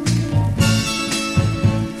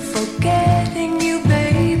 Forgetting you,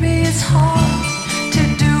 baby, is hard to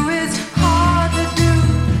do. It's hard to do.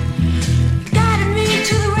 You guided me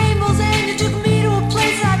to the rainbow's end. You took me to a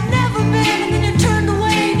place I'd never been, and then you turned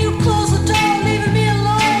away and you closed the door, leaving me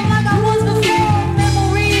alone like I was before.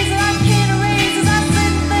 Memories that I can't erase as I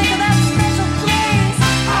sit and think of that special place.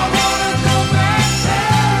 I wanna go back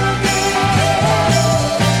there again.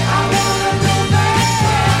 I wanna go back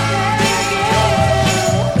there again.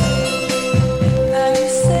 Now you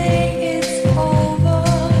say it's over,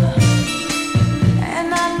 and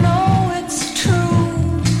I know it's true.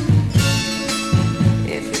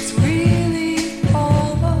 If it's really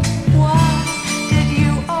over, why did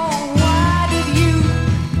you? Oh, why did you?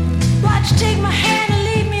 Why'd you take my hand and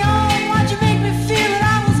lead me on? Why'd you make me feel that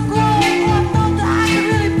I was grown? Oh, I thought that I could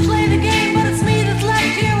really play the game, but it's me that's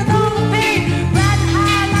left here with all the pain. Riding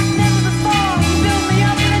high like never before. You built me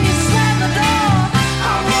up and then you slammed the door.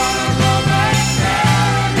 I wanna go back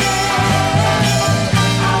there again.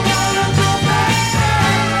 I wanna go back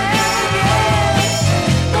there again.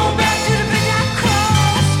 Go back to the bridge I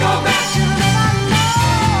crossed. Go back to the love I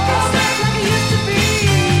lost. Back like it used to be.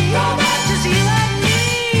 Go back just you and me.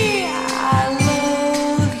 I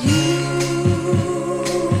love you.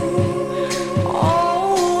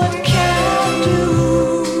 Oh, what can I do?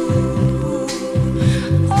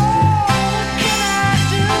 Oh, what can I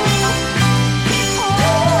do? Oh,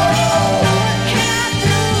 what can I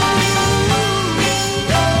do?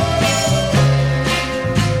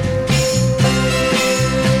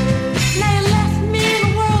 Now you left me in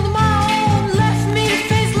a world of my own, left me to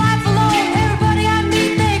face life alone. Everybody I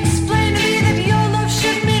meet, they explain to me that your love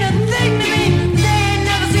shouldn't mean a thing to me. They ain't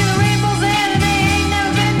never seen the rainbow's end, and they ain't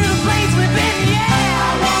never been to the place we've been. Yeah,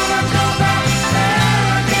 I wanna go back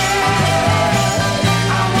there again.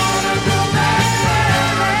 I wanna go back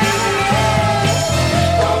there again.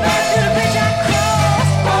 Go back to the bridge I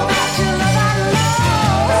crossed. Go back to the love I lost.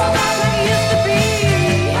 Back like it used to be.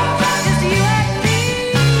 Just you and me.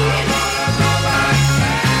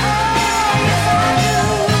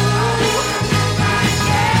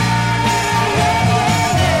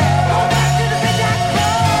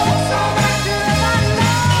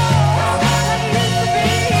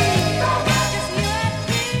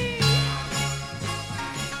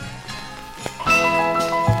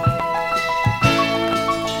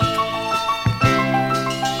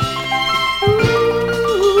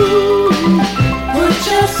 Put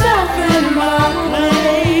yourself in my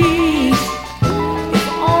place, if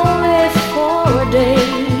only for a day.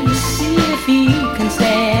 See if you can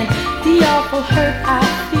stand the awful hurt I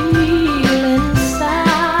feel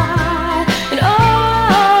inside.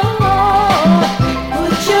 And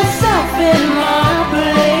put yourself in my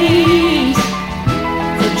place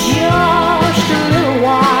for just a little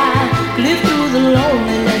while. Live through the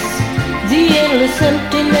loneliness, the endless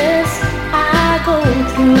emptiness I go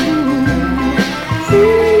through.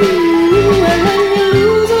 Ooh, and when you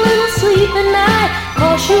lose a little sleep at night,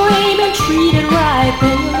 'cause you ain't been treated right,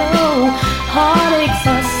 then you know heartaches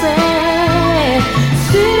are sad.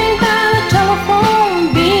 Sitting by the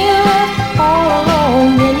telephone, being left all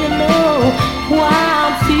alone, then you know why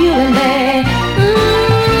I'm feeling bad.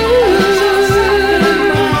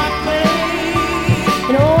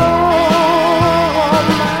 And oh,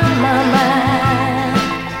 my.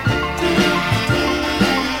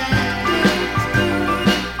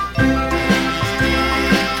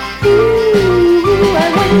 Ooh,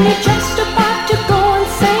 and when you're just about to go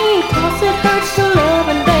insane, 'cause it hurts to love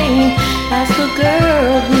in vain. Ask a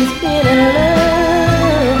girl who's been in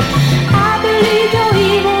love. I believe your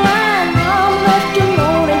evil line. I'm left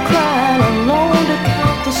alone and crying, alone to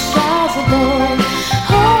count the stars above.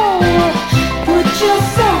 Oh, put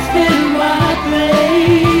yourself in my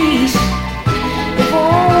place, if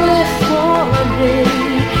only for a day.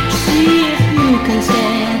 See if you can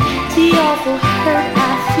stand the awful hurt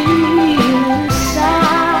I feel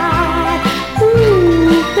inside.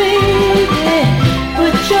 Ooh, baby,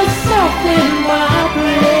 put yourself in my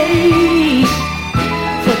place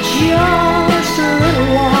for just a little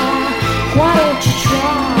while. Why don't you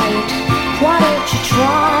try it? Why don't you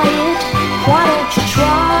try it? Why don't you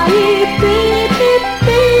try it, baby,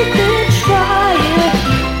 baby?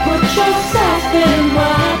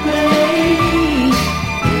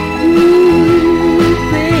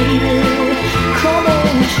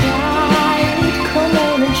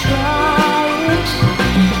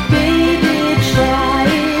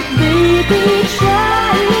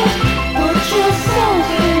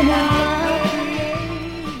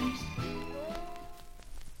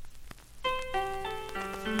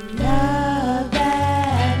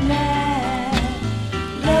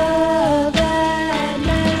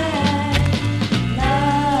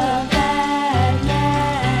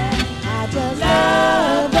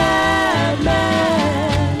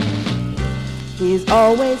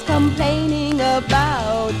 always complaining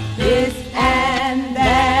about this and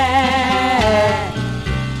that.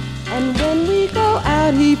 And when we go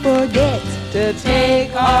out, he forgets to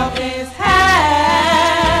take off his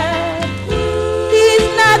hat.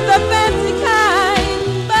 He's not the fancy kind,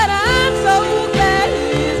 but I'm so glad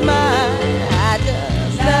he's mine. I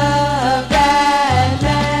just love that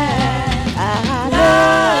man. I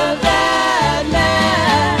love that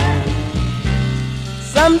man.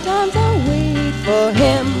 Sometimes I wait for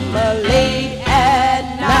him late at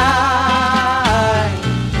night.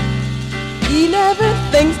 He never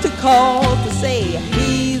thinks to call to say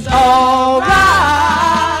he's alright.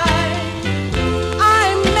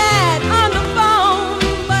 I'm mad on the phone,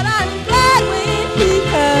 but I'm glad when he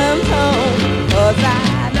comes home. 'Cause I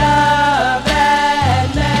love that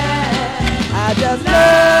man. I just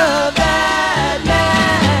love that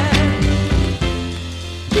man.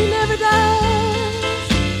 He never does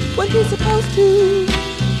what he's supposed to,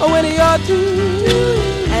 or when he ought to.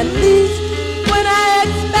 At least when I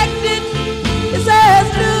expect it, he says,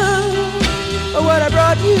 look what I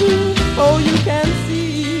brought you. Oh, you can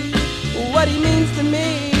see what he means to me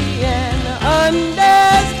and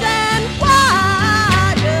understand why I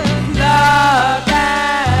just love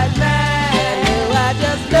that man. Oh, I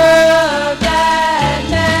just love that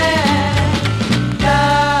man.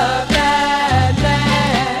 Love that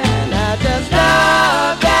man. I just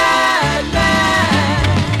love that man.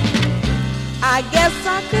 I guess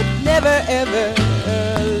I could never ever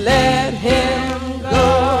let him go.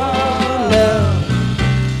 No,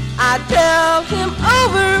 I tell him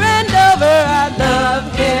over and over I love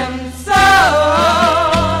him so.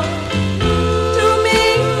 To me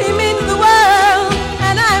he means the world,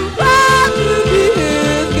 and I'm proud to be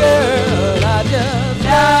his girl. I just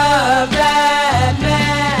love that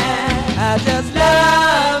man. I just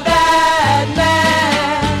love that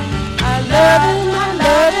man. I love him, I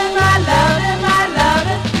love him, I love him, I love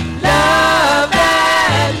him. Love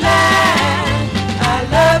that man. I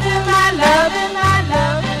love him, I love him, I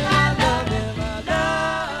love him, I love him, I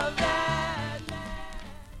love that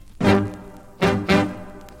man.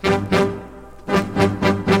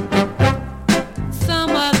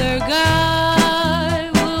 Some other guy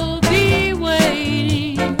will be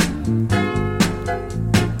waiting.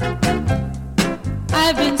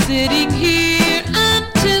 I've been sitting here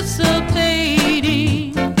anticipating,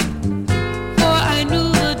 for I knew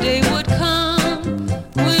the day would come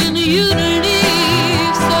when you'd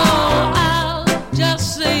leave. So I'll just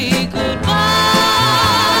say goodbye,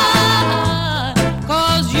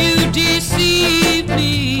 'cause you deceived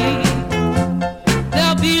me.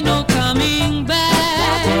 There'll be no coming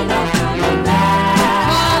back,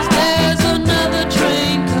 'cause there's another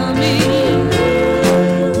train coming.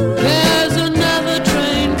 There's another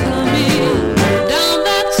train coming down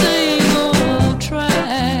that same old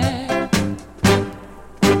track.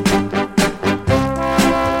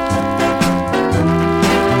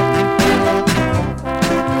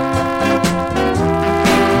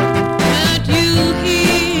 Can't you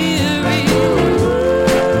hear it?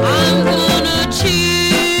 I'm gonna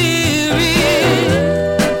cheer it.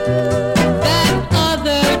 That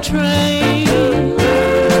other train,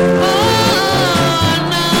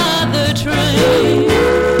 another train.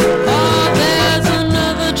 Oh, there's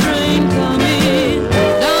another train coming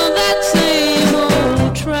down that same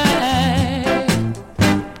old track.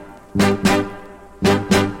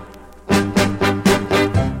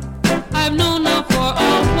 I've known now for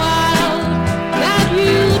a while that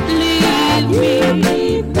you'd leave me.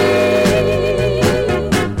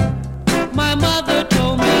 My mother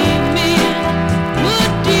told me men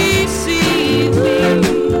would deceive me,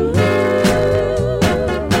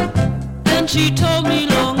 and she told me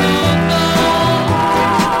long ago,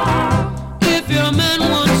 if your man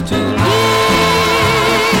wants to leave,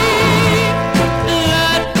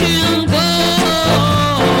 let him go.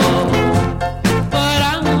 But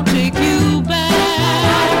I won't take you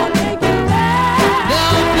back.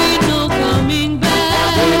 There'll be no coming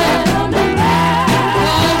back,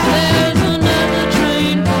 'cause there's another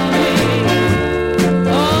train coming.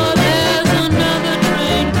 Oh, there's another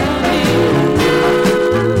train coming.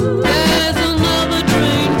 There's another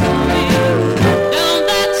train coming down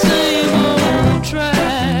that same old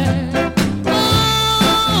track.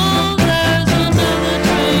 Oh, there's another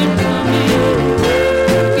train coming.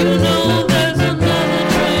 You know there's another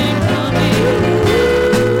train coming.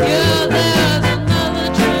 Yeah, there's another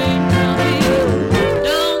train coming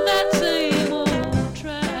down that same old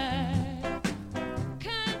track.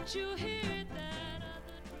 Can't you hear that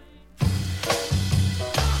other train?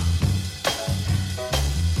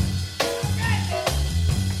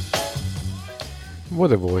 What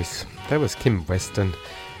a voice. That was Kim Weston.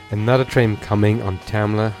 Another Train Coming on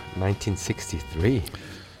Tamla, 1963.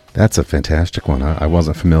 That's a fantastic one. I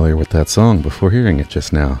wasn't familiar with that song before hearing it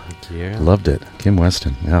just now. Yeah. Loved it. Kim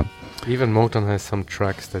Weston, yeah. Even Motown has some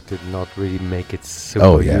tracks that did not really make it super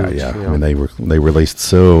Oh, yeah, huge, yeah. you I know. mean, they released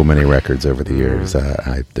so many records over the years.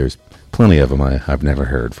 There's plenty of them I've never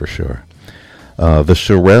heard for sure. The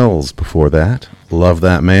Shirelles before that. Love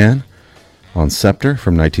That Man on Scepter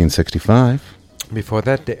from 1965. Before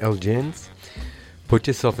that, the Elgins. Put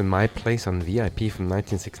Yourself in My Place on VIP from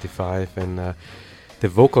 1965. And the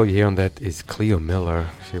vocal you hear on that is Cleo Miller.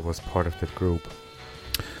 She was part of that group.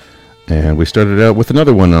 And we started out with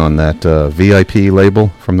another one on that VIP label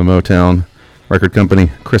from the Motown record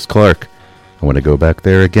company, Chris Clark. I want to go back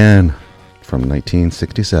there again from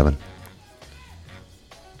 1967.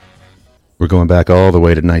 We're going back all the way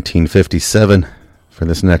to 1957 for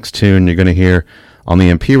this next tune. You're going to hear on the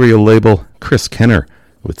Imperial label, Chris Kenner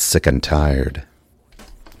with Sick and Tired.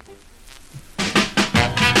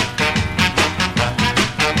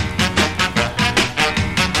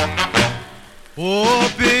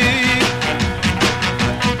 Oh, babe,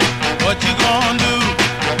 what you gonna do?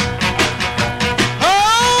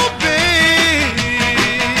 Oh, babe,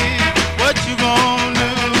 what you gonna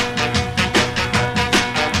do?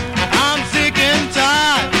 I'm sick and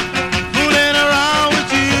tired fooling around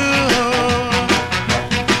with you.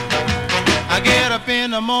 I get up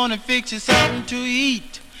in the morning, fix you something to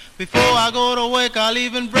eat. Before I go to work, I'll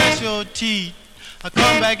even brush your teeth. I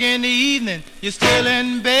come back in the evening, you're still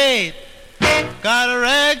in bed. Got a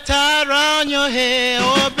rag tied round your hair,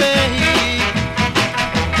 oh babe,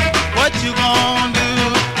 what you gonna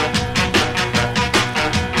do?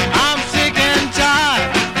 I'm sick and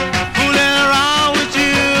tired fooling around with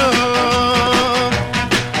you.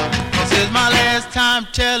 This is my last time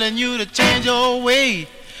telling you to change your way.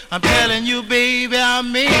 I'm telling you, baby, I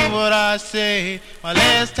mean what I say. My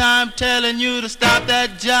last time telling you to stop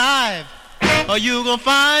that jive, or you gon'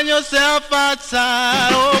 find yourself outside,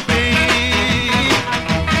 oh babe.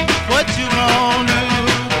 What you gonna do?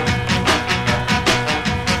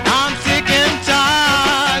 I'm sick and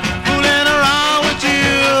tired fooling around with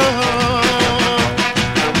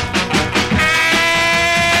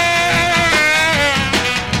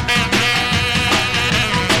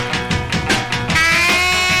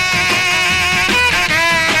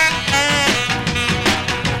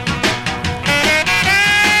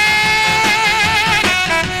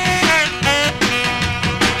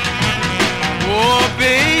oh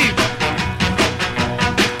babe,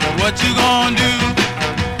 what you gonna do?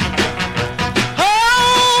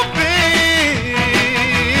 Oh, babe,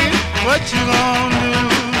 what you gonna do?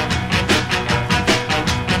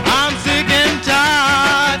 I'm sick and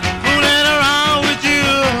tired fooling around with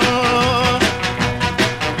you.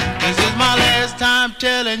 This is my last time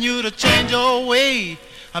telling you to change your way.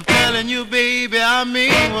 I'm telling you, baby, I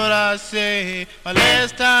mean what I say. My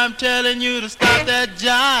last time telling you to stop that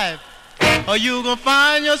jive, or you gon'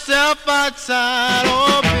 find yourself outside,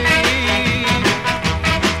 oh babe,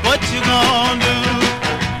 what you gonna do?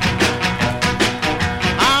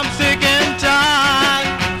 I'm sick and tired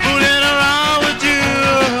fooling around with you.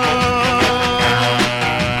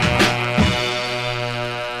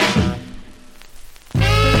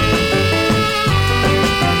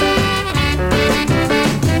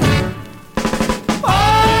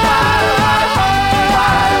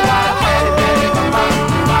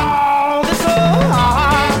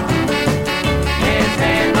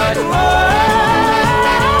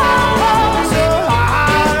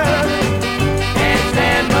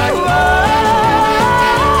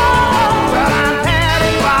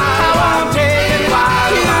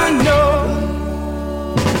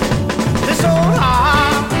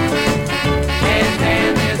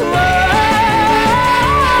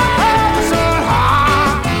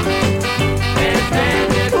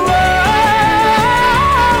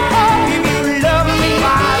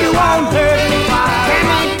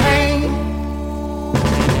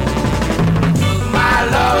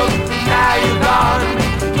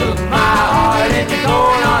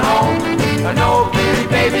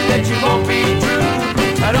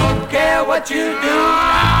 What you do,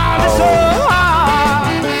 it's so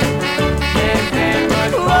hard. Can't stand but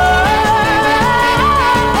it's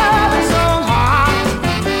so hard.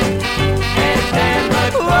 Can't stand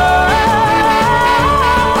but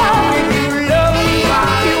if you love me,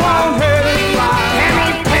 you won't hurt me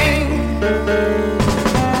any pain.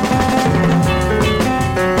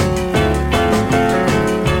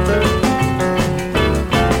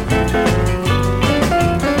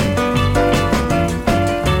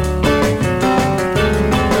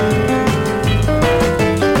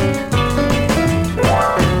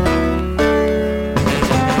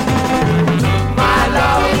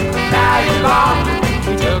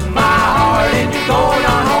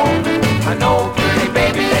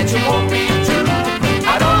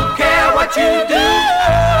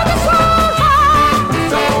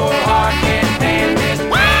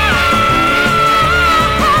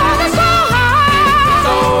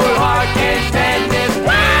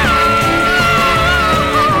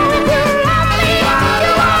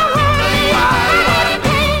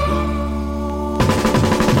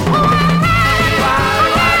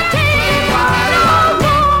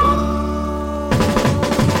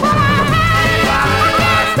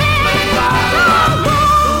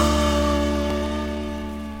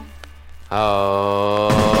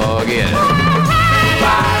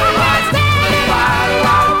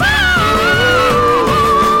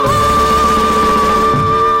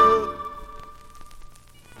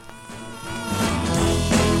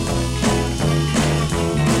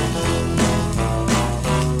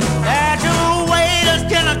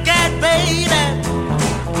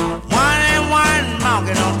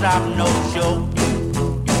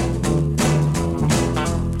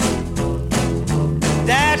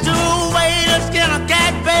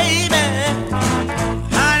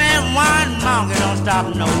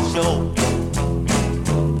 stop no show.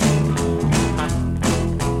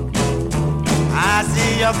 I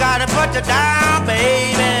see you gotta put you down,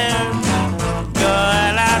 baby.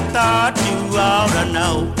 Girl, I thought you ought to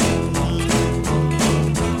know.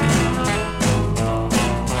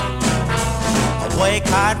 I work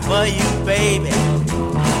hard for you, baby.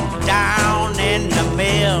 Down in the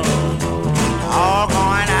mill, all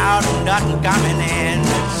going out and nothing coming in.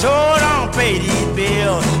 So don't pay these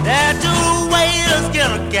bills. There's two ways to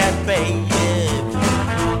skin a cat, baby.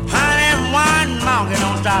 Honey, one monkey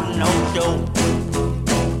don't stop no show.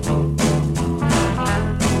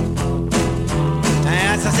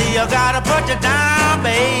 And I see you gotta put you down,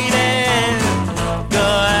 baby.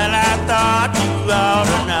 Girl, I thought you ought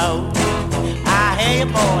to know. I hear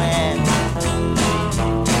you, boy.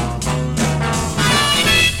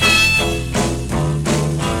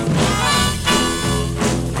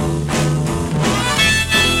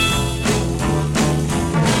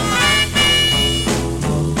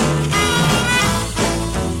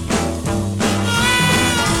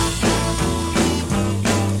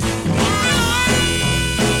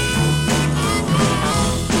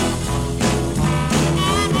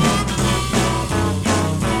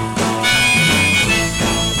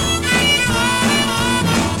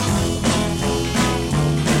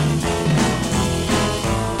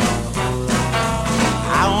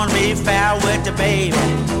 Fair with the baby,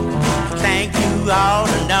 think you ought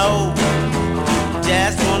to know.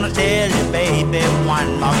 Just wanna tell you, baby,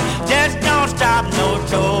 one more. Just don't stop no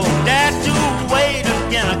show. There's two ways to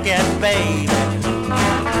skin a cat, baby.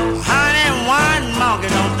 Honey, one monkey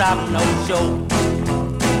don't stop no show.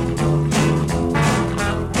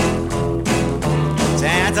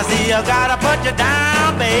 Since I see you gotta put you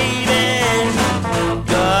down, baby.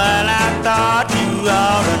 Girl, I thought you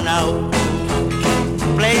ought to know.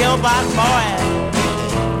 Play your box, boy.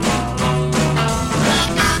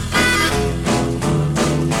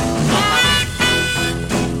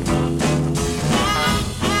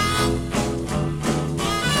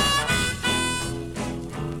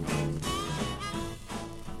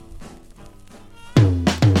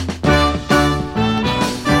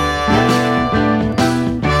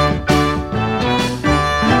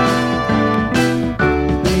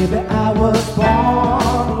 Baby, I was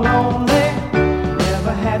born lonely.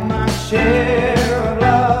 Share of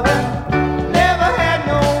loving, never had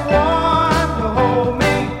no one to hold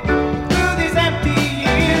me. Through these empty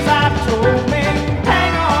years, I told me,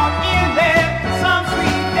 hang on in there, some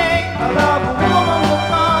sweet day, a love woman will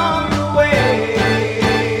come your way.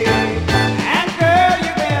 And girl,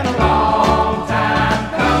 you've been a long time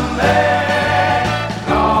coming,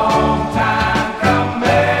 long time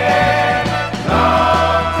coming,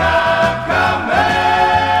 long time coming.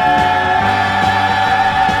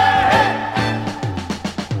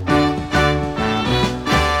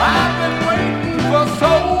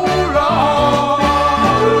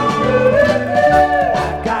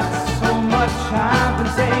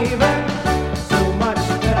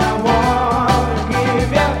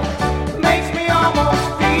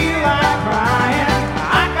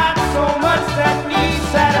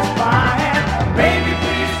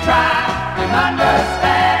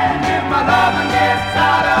 Understand if my loving gets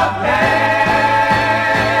out of hand.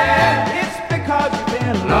 It's because you've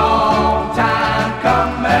been a long time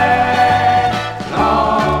coming,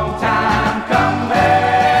 long time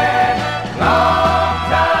coming, long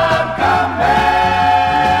time coming.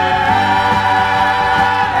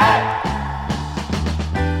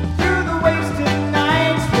 Through the wasted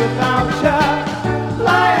nights without you,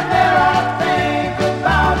 lying there I think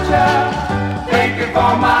about you, thinking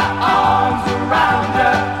for my arms around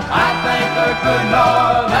you. I thank the good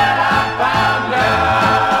Lord that I found you.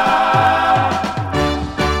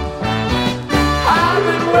 I've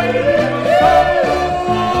been waiting so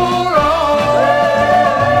long.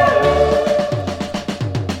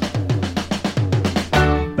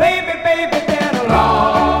 Baby, baby, been a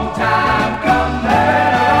long time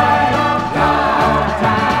coming, long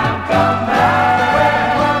time coming. Well,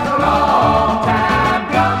 it was a long time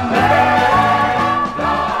coming,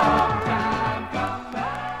 long time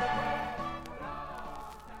coming.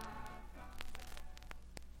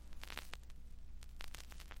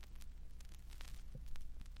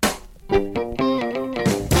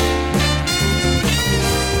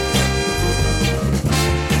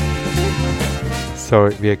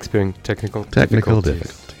 Sorry, we experienced technical Technical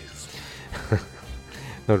difficulties. difficulties.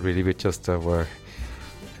 Not really, we just were.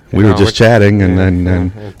 We were just chatting, and then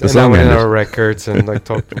the song in ended. our records and like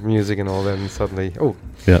talked music and all that, and suddenly,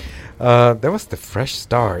 Yeah. that was the Fresh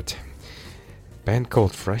Start band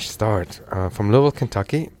called Fresh Start from Louisville,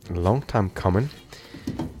 Kentucky. Long time coming.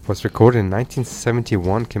 was recorded in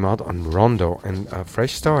 1971, came out on Rondo, and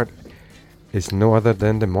Fresh Start is no other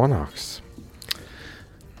than the Monarchs.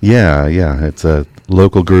 Yeah, it's a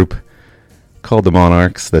local group called the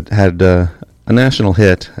Monarchs that had a national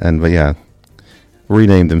hit, and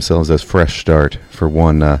renamed themselves as Fresh Start for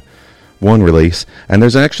one release. And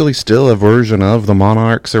there's actually still a version of the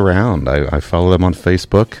Monarchs around. I follow them on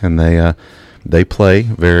Facebook, and they play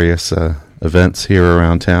various events here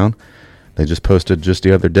around town. They just posted just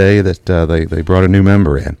the other day that they brought a new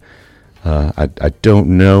member in. I don't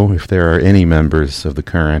know if there are any members of the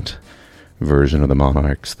current version of the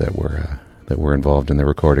Monarchs that were involved in the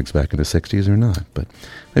recordings back in the 60s or not, but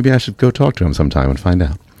maybe I should go talk to them sometime and find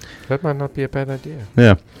out. That might not be a bad idea.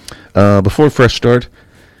 Yeah. Before Fresh Start,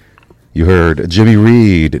 you heard Jimmy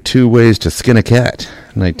Reed, Two Ways to Skin a Cat,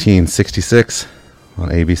 1966 on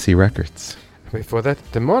ABC Records. Before that,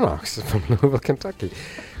 the Monarchs from Louisville, Kentucky.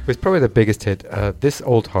 It was probably the biggest hit, This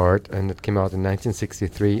Old Heart, and it came out in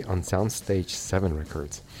 1963 on Soundstage 7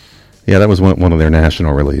 Records. Yeah, that was one of their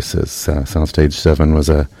national releases. Soundstage 7 was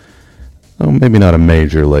maybe not a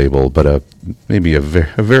major label, but maybe a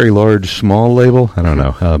very large, small label. I don't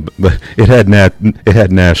know, but it had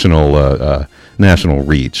national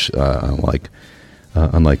reach, unlike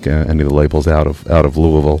any of the labels out of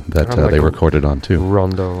Louisville that they recorded on too.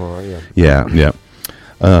 Rondo, or Yeah.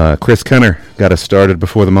 Chris Kenner got us started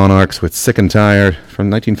before the Monarchs with Sick and Tired from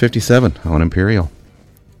 1957 on Imperial.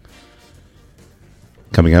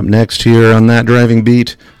 Coming up next here on That Driving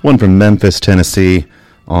Beat, one from Memphis, Tennessee,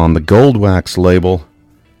 on the Gold Wax label.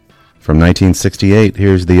 From 1968,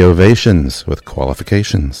 here's the Ovations with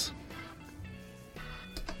Qualifications.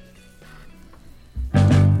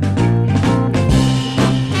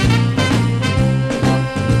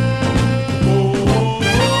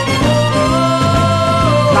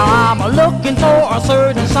 Now I'm looking for a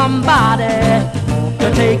certain somebody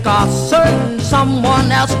to take a certain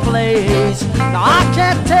someone else's place. Now I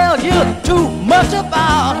can't tell you too much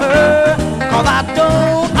about her, 'cause I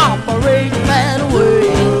don't operate that way.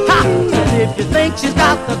 Ha! Said if you think she's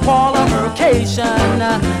got the qualification,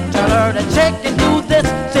 tell her to check into this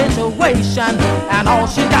situation, and all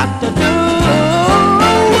she got to do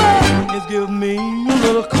is give me a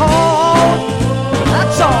little call.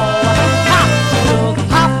 That's all. Ha! She doesn't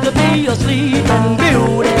have to be a sleeping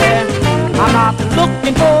beauty. I'm not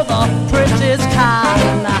looking for the prettiest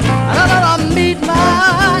kind. I'll meet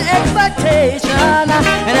my expectation,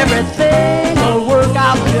 and everything will work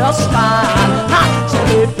out just fine. Ha! So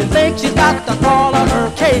if you think she's got the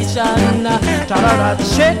qualification, tell her to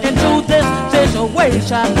check into this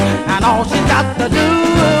situation, and all she's got to do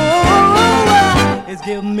is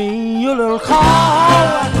give me a little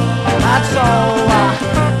call. That's all.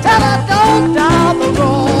 Tell her don't dial the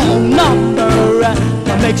wrong number.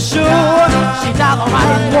 Make sure she dial the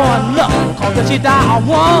right one. Look, 'cause if she dial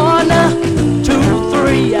 1, 2,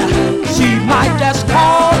 3, she might just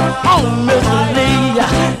call on Miss Lee.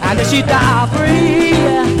 And if she dial 3,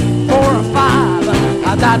 4, or 5,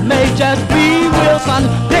 that may just be Wilson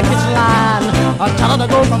Pickett's line. Tell her to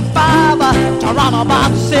go from 5 to around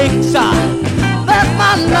about 6. That's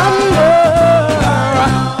my number.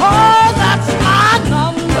 Oh, that's my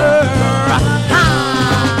number.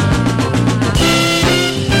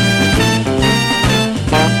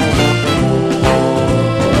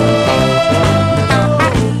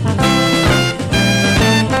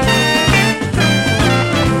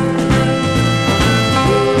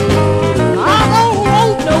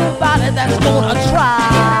 That's gonna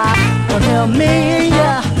try to tell me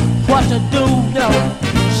what to do.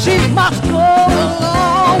 She must go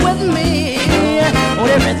along with me on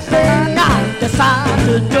everything I decide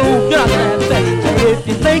to do. You know what I'm saying? So if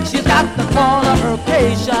you think she's got the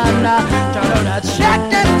qualification, tell her to check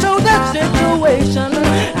into the situation,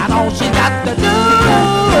 and all she got to do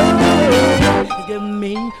is give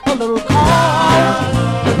me a little call.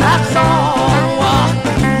 That's all.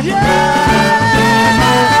 Yeah.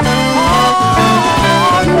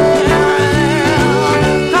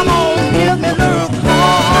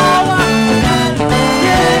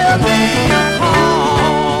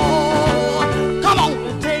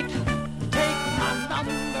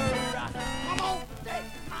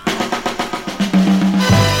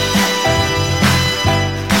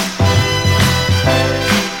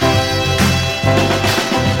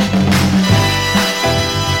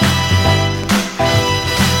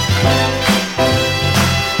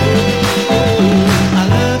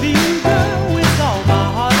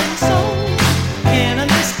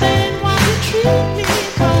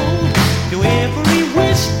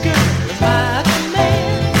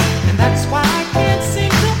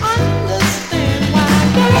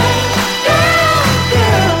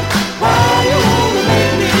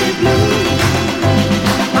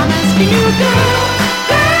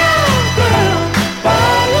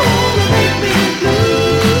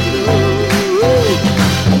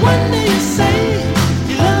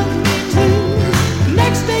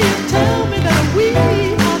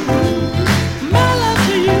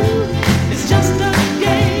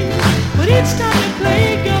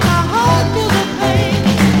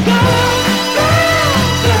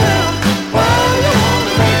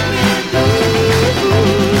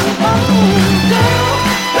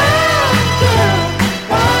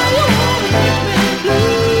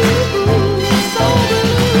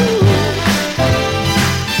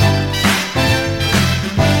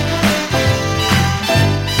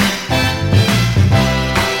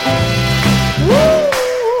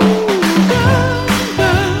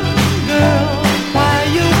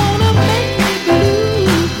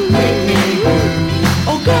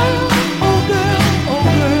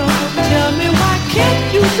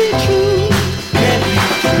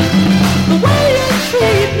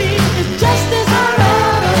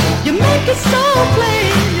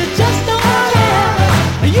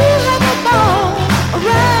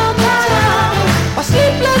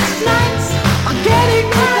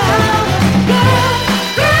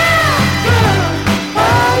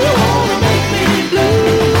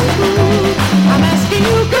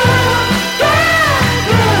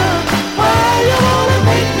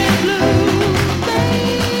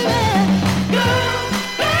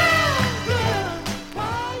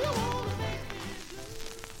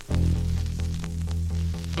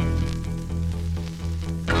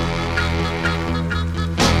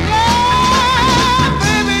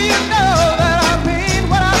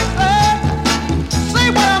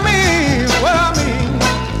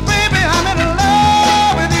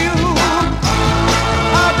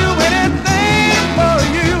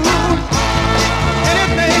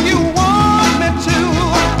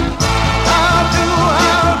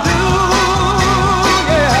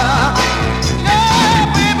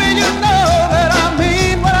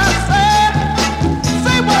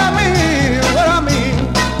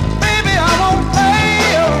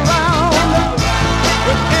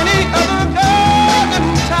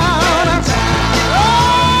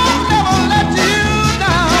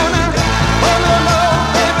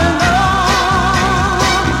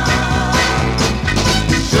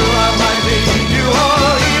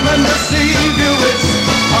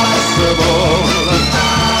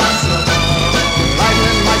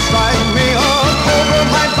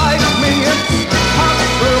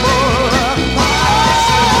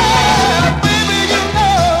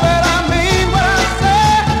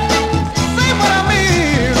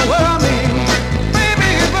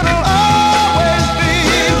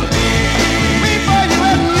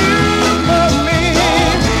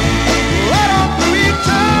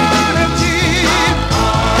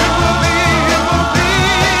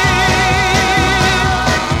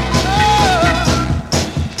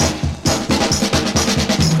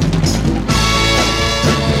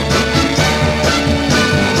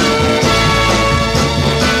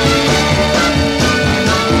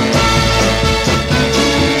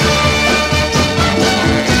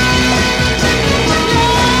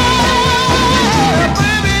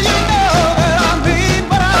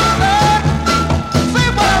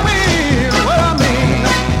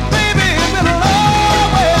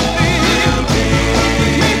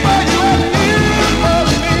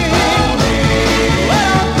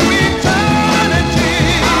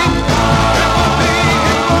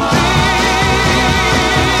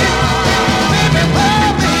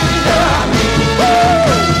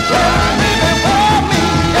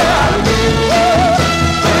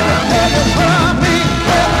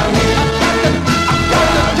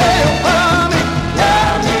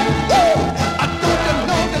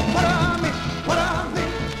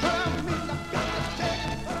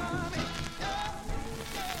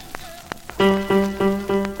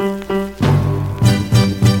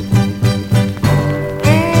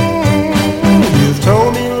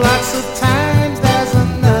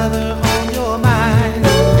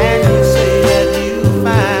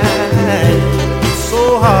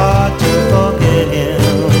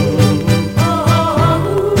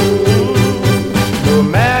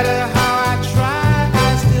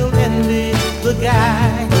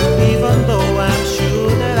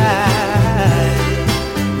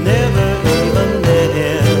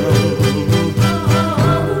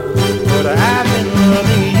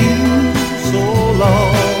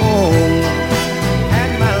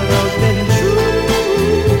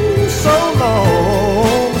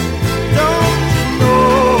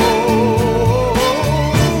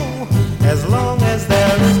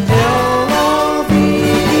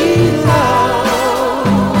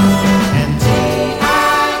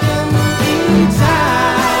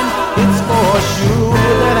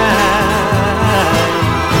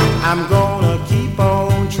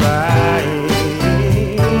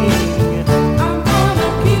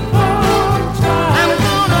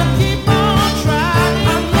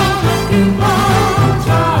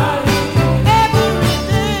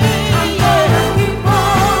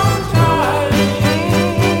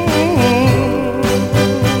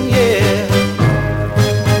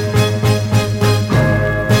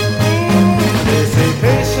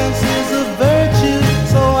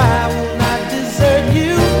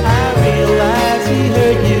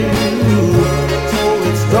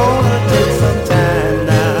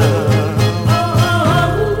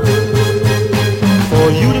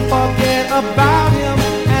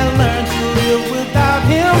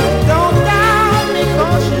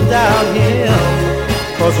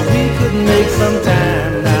 would make some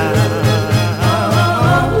time now,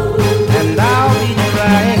 and I'll be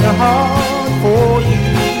trying hard for you.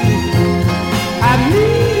 I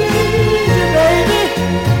need you, baby,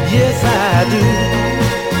 yes I do.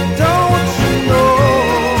 Don't you know?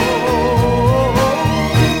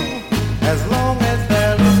 As long as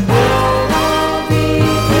there is love,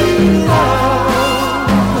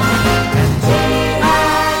 and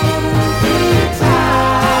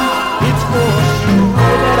time, it's for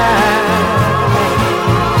sure that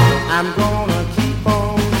I'm gonna keep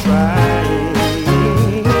on trying.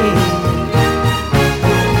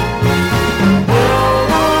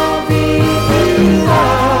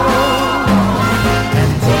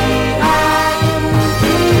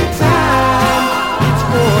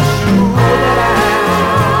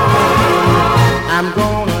 I'm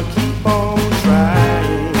gonna keep on trying.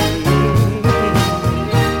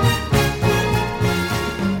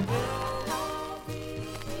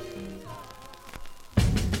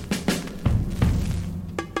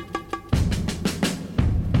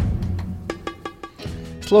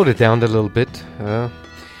 Slowed it down a little bit.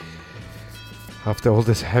 After all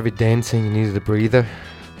this heavy dancing, you needed a breather.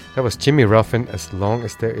 That was Jimmy Ruffin, As Long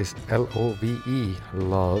As There Is L-O-V-E,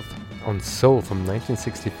 Love, on Soul from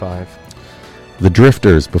 1965. The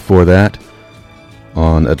Drifters before that.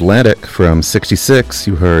 On Atlantic from 66,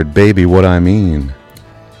 you heard Baby What I Mean.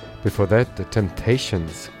 Before that, The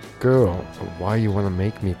Temptations, Girl, Why You Wanna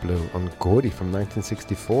Make Me Blue, on Gordy from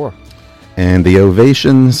 1964. And the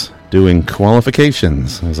Ovations doing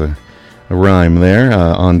Qualifications. There's a rhyme there.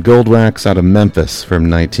 On Goldwax out of Memphis from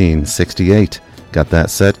 1968. Got that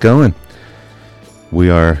set going. We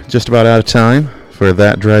are just about out of time for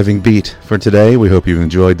That Driving Beat for today. We hope you've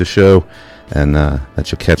enjoyed the show and that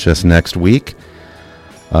you'll catch us next week.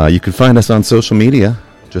 You can find us on social media.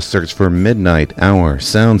 Just search for Midnight Hour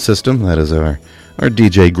Sound System. That is our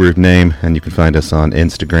DJ group name. And you can find us on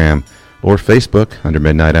Instagram or Facebook under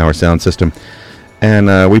Midnight Hour Sound System.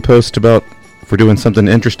 And we post about if we're doing something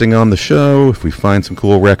interesting on the show, if we find some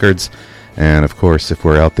cool records, and of course if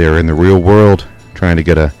we're out there in the real world trying to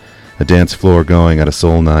get a dance floor going at a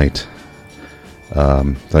soul night.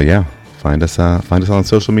 So yeah, find us on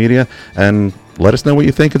social media and let us know what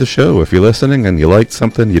you think of the show. If you're listening and you liked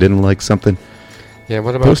something, you didn't like something, Yeah,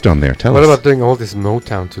 what about post on there. Tell what us. about doing all this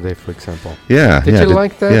Motown today, for example? Yeah, Did yeah. you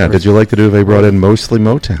like that? Yeah. Or Did you like that they brought in mostly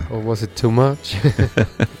Motown? Or was it too much?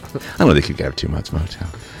 I don't think you could have too much Motown.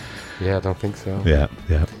 Yeah, I don't think so. Yeah,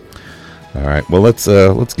 yeah. All right. Well, let's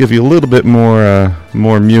give you a little bit more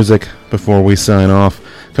music before we sign off.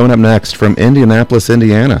 Coming up next from Indianapolis,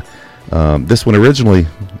 Indiana. This one originally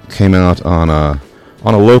came out on a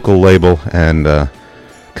local label, and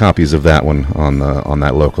copies of that one on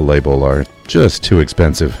that local label are just too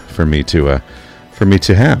expensive for me to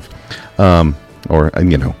have. Or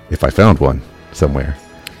if I found one somewhere.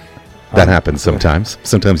 That happens sometimes.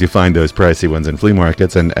 Sometimes you find those pricey ones in flea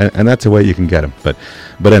markets, and that's the way you can get them.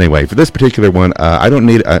 But anyway, for this particular one, I don't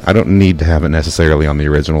need to have it necessarily on the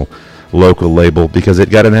original local label because it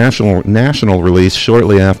got a national release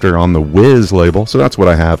shortly after on the Wiz label. So that's what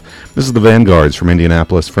I have. This is the Vanguards from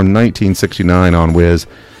Indianapolis from 1969 on Wiz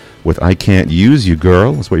with "I Can't Use You,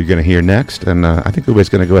 Girl." That's what you're going to hear next, and I think everybody's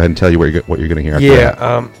going to go ahead and tell you what you're going to hear. After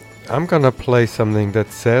that. I'm gonna play something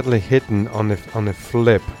that's sadly hidden on the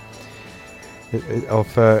flip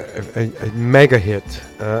of a mega hit,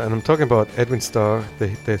 and I'm talking about Edwin Starr.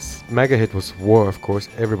 This mega hit was "War," of course.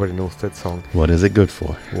 Everybody knows that song. What is it good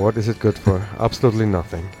for? What is it good for? Absolutely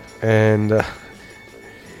nothing. And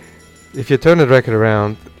if you turn the record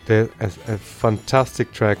around, there's a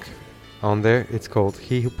fantastic track on there. It's called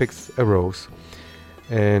 "He Who Picks a Rose,"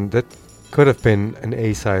 and that could have been an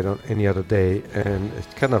A-side on any other day. And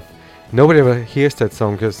it's kind of nobody ever hears that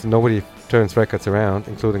song because nobody turns records around,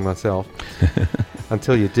 including myself,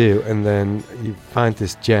 until you do, and then you find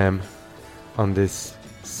this jam on this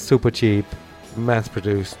super cheap,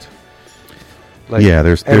 mass-produced. Like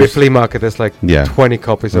there's every flea market. There's like 20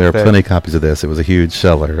 copies there of that. There are plenty of copies of this. It was a huge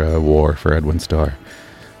seller, "War" for Edwin Starr.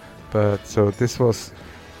 But so this was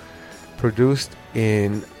produced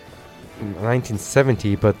in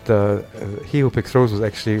 1970, but "He Who Picks Rose" was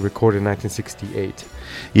actually recorded in 1968.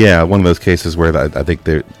 Yeah, one of those cases where I think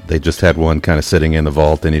they just had one kind of sitting in the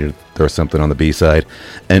vault. They needed to throw something on the B side,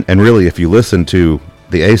 and really, if you listen to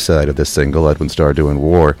the A side of this single, Edwin Starr doing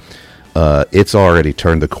 "War," it's already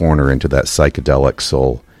turned the corner into that psychedelic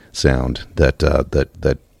soul sound that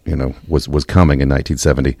was coming in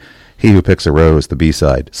 1970. "He Who Picks a Rose," the B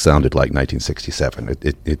side, sounded like 1967.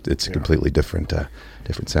 It's a completely different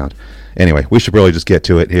sound. Anyway, we should probably just get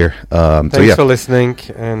to it here. Thanks for listening.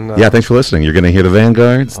 And thanks for listening. You're going to hear the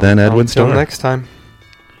Vanguards, then Edwin Starr. Until next time.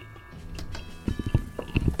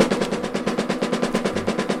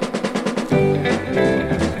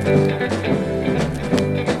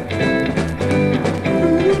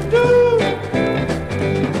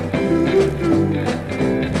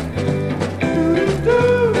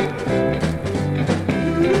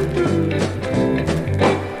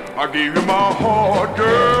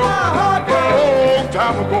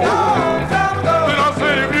 time ago. Then I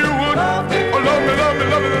say if you would love me,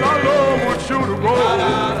 then our love would shoot to go.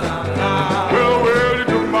 Well, you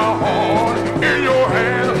took my heart in your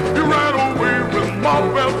hand. You ran away with my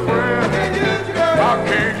best friend. I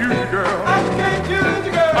can't use you, girl.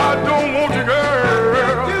 I don't want you,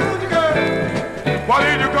 girl. Why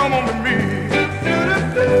did you come on to me?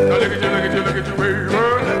 Now look at you, baby.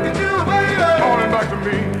 Calling back to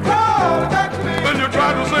me. Then you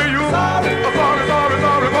tried to say you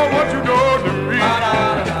sorry about what you done to me.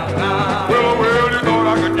 Well, you thought I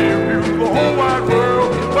could give you the whole wide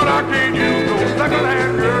world, but I can't use no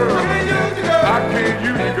second-hand girl. I can't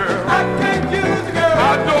use you, girl.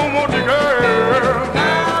 I don't want you, girl.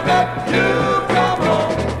 Now that you come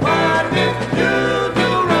home, why did you do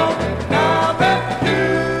wrong? Now that you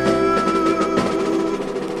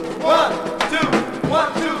 1,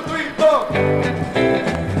 2, 3, 4.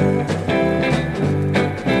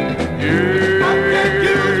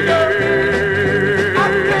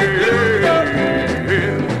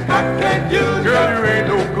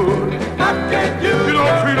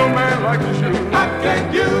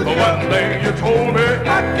 The one thing you told me,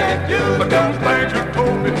 the two things you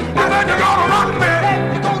told me, you said you're gonna rock me,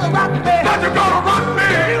 that you're gonna rock me,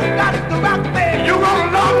 you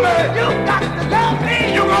gonna love me,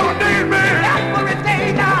 you gonna need me,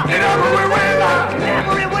 in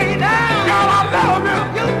every way now, girl, I love you,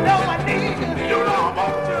 you know I need you, you know I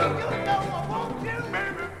want you,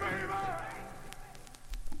 baby.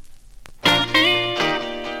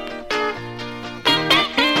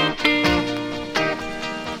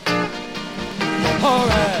 All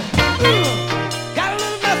right. Got a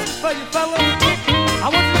little message for you, fellas.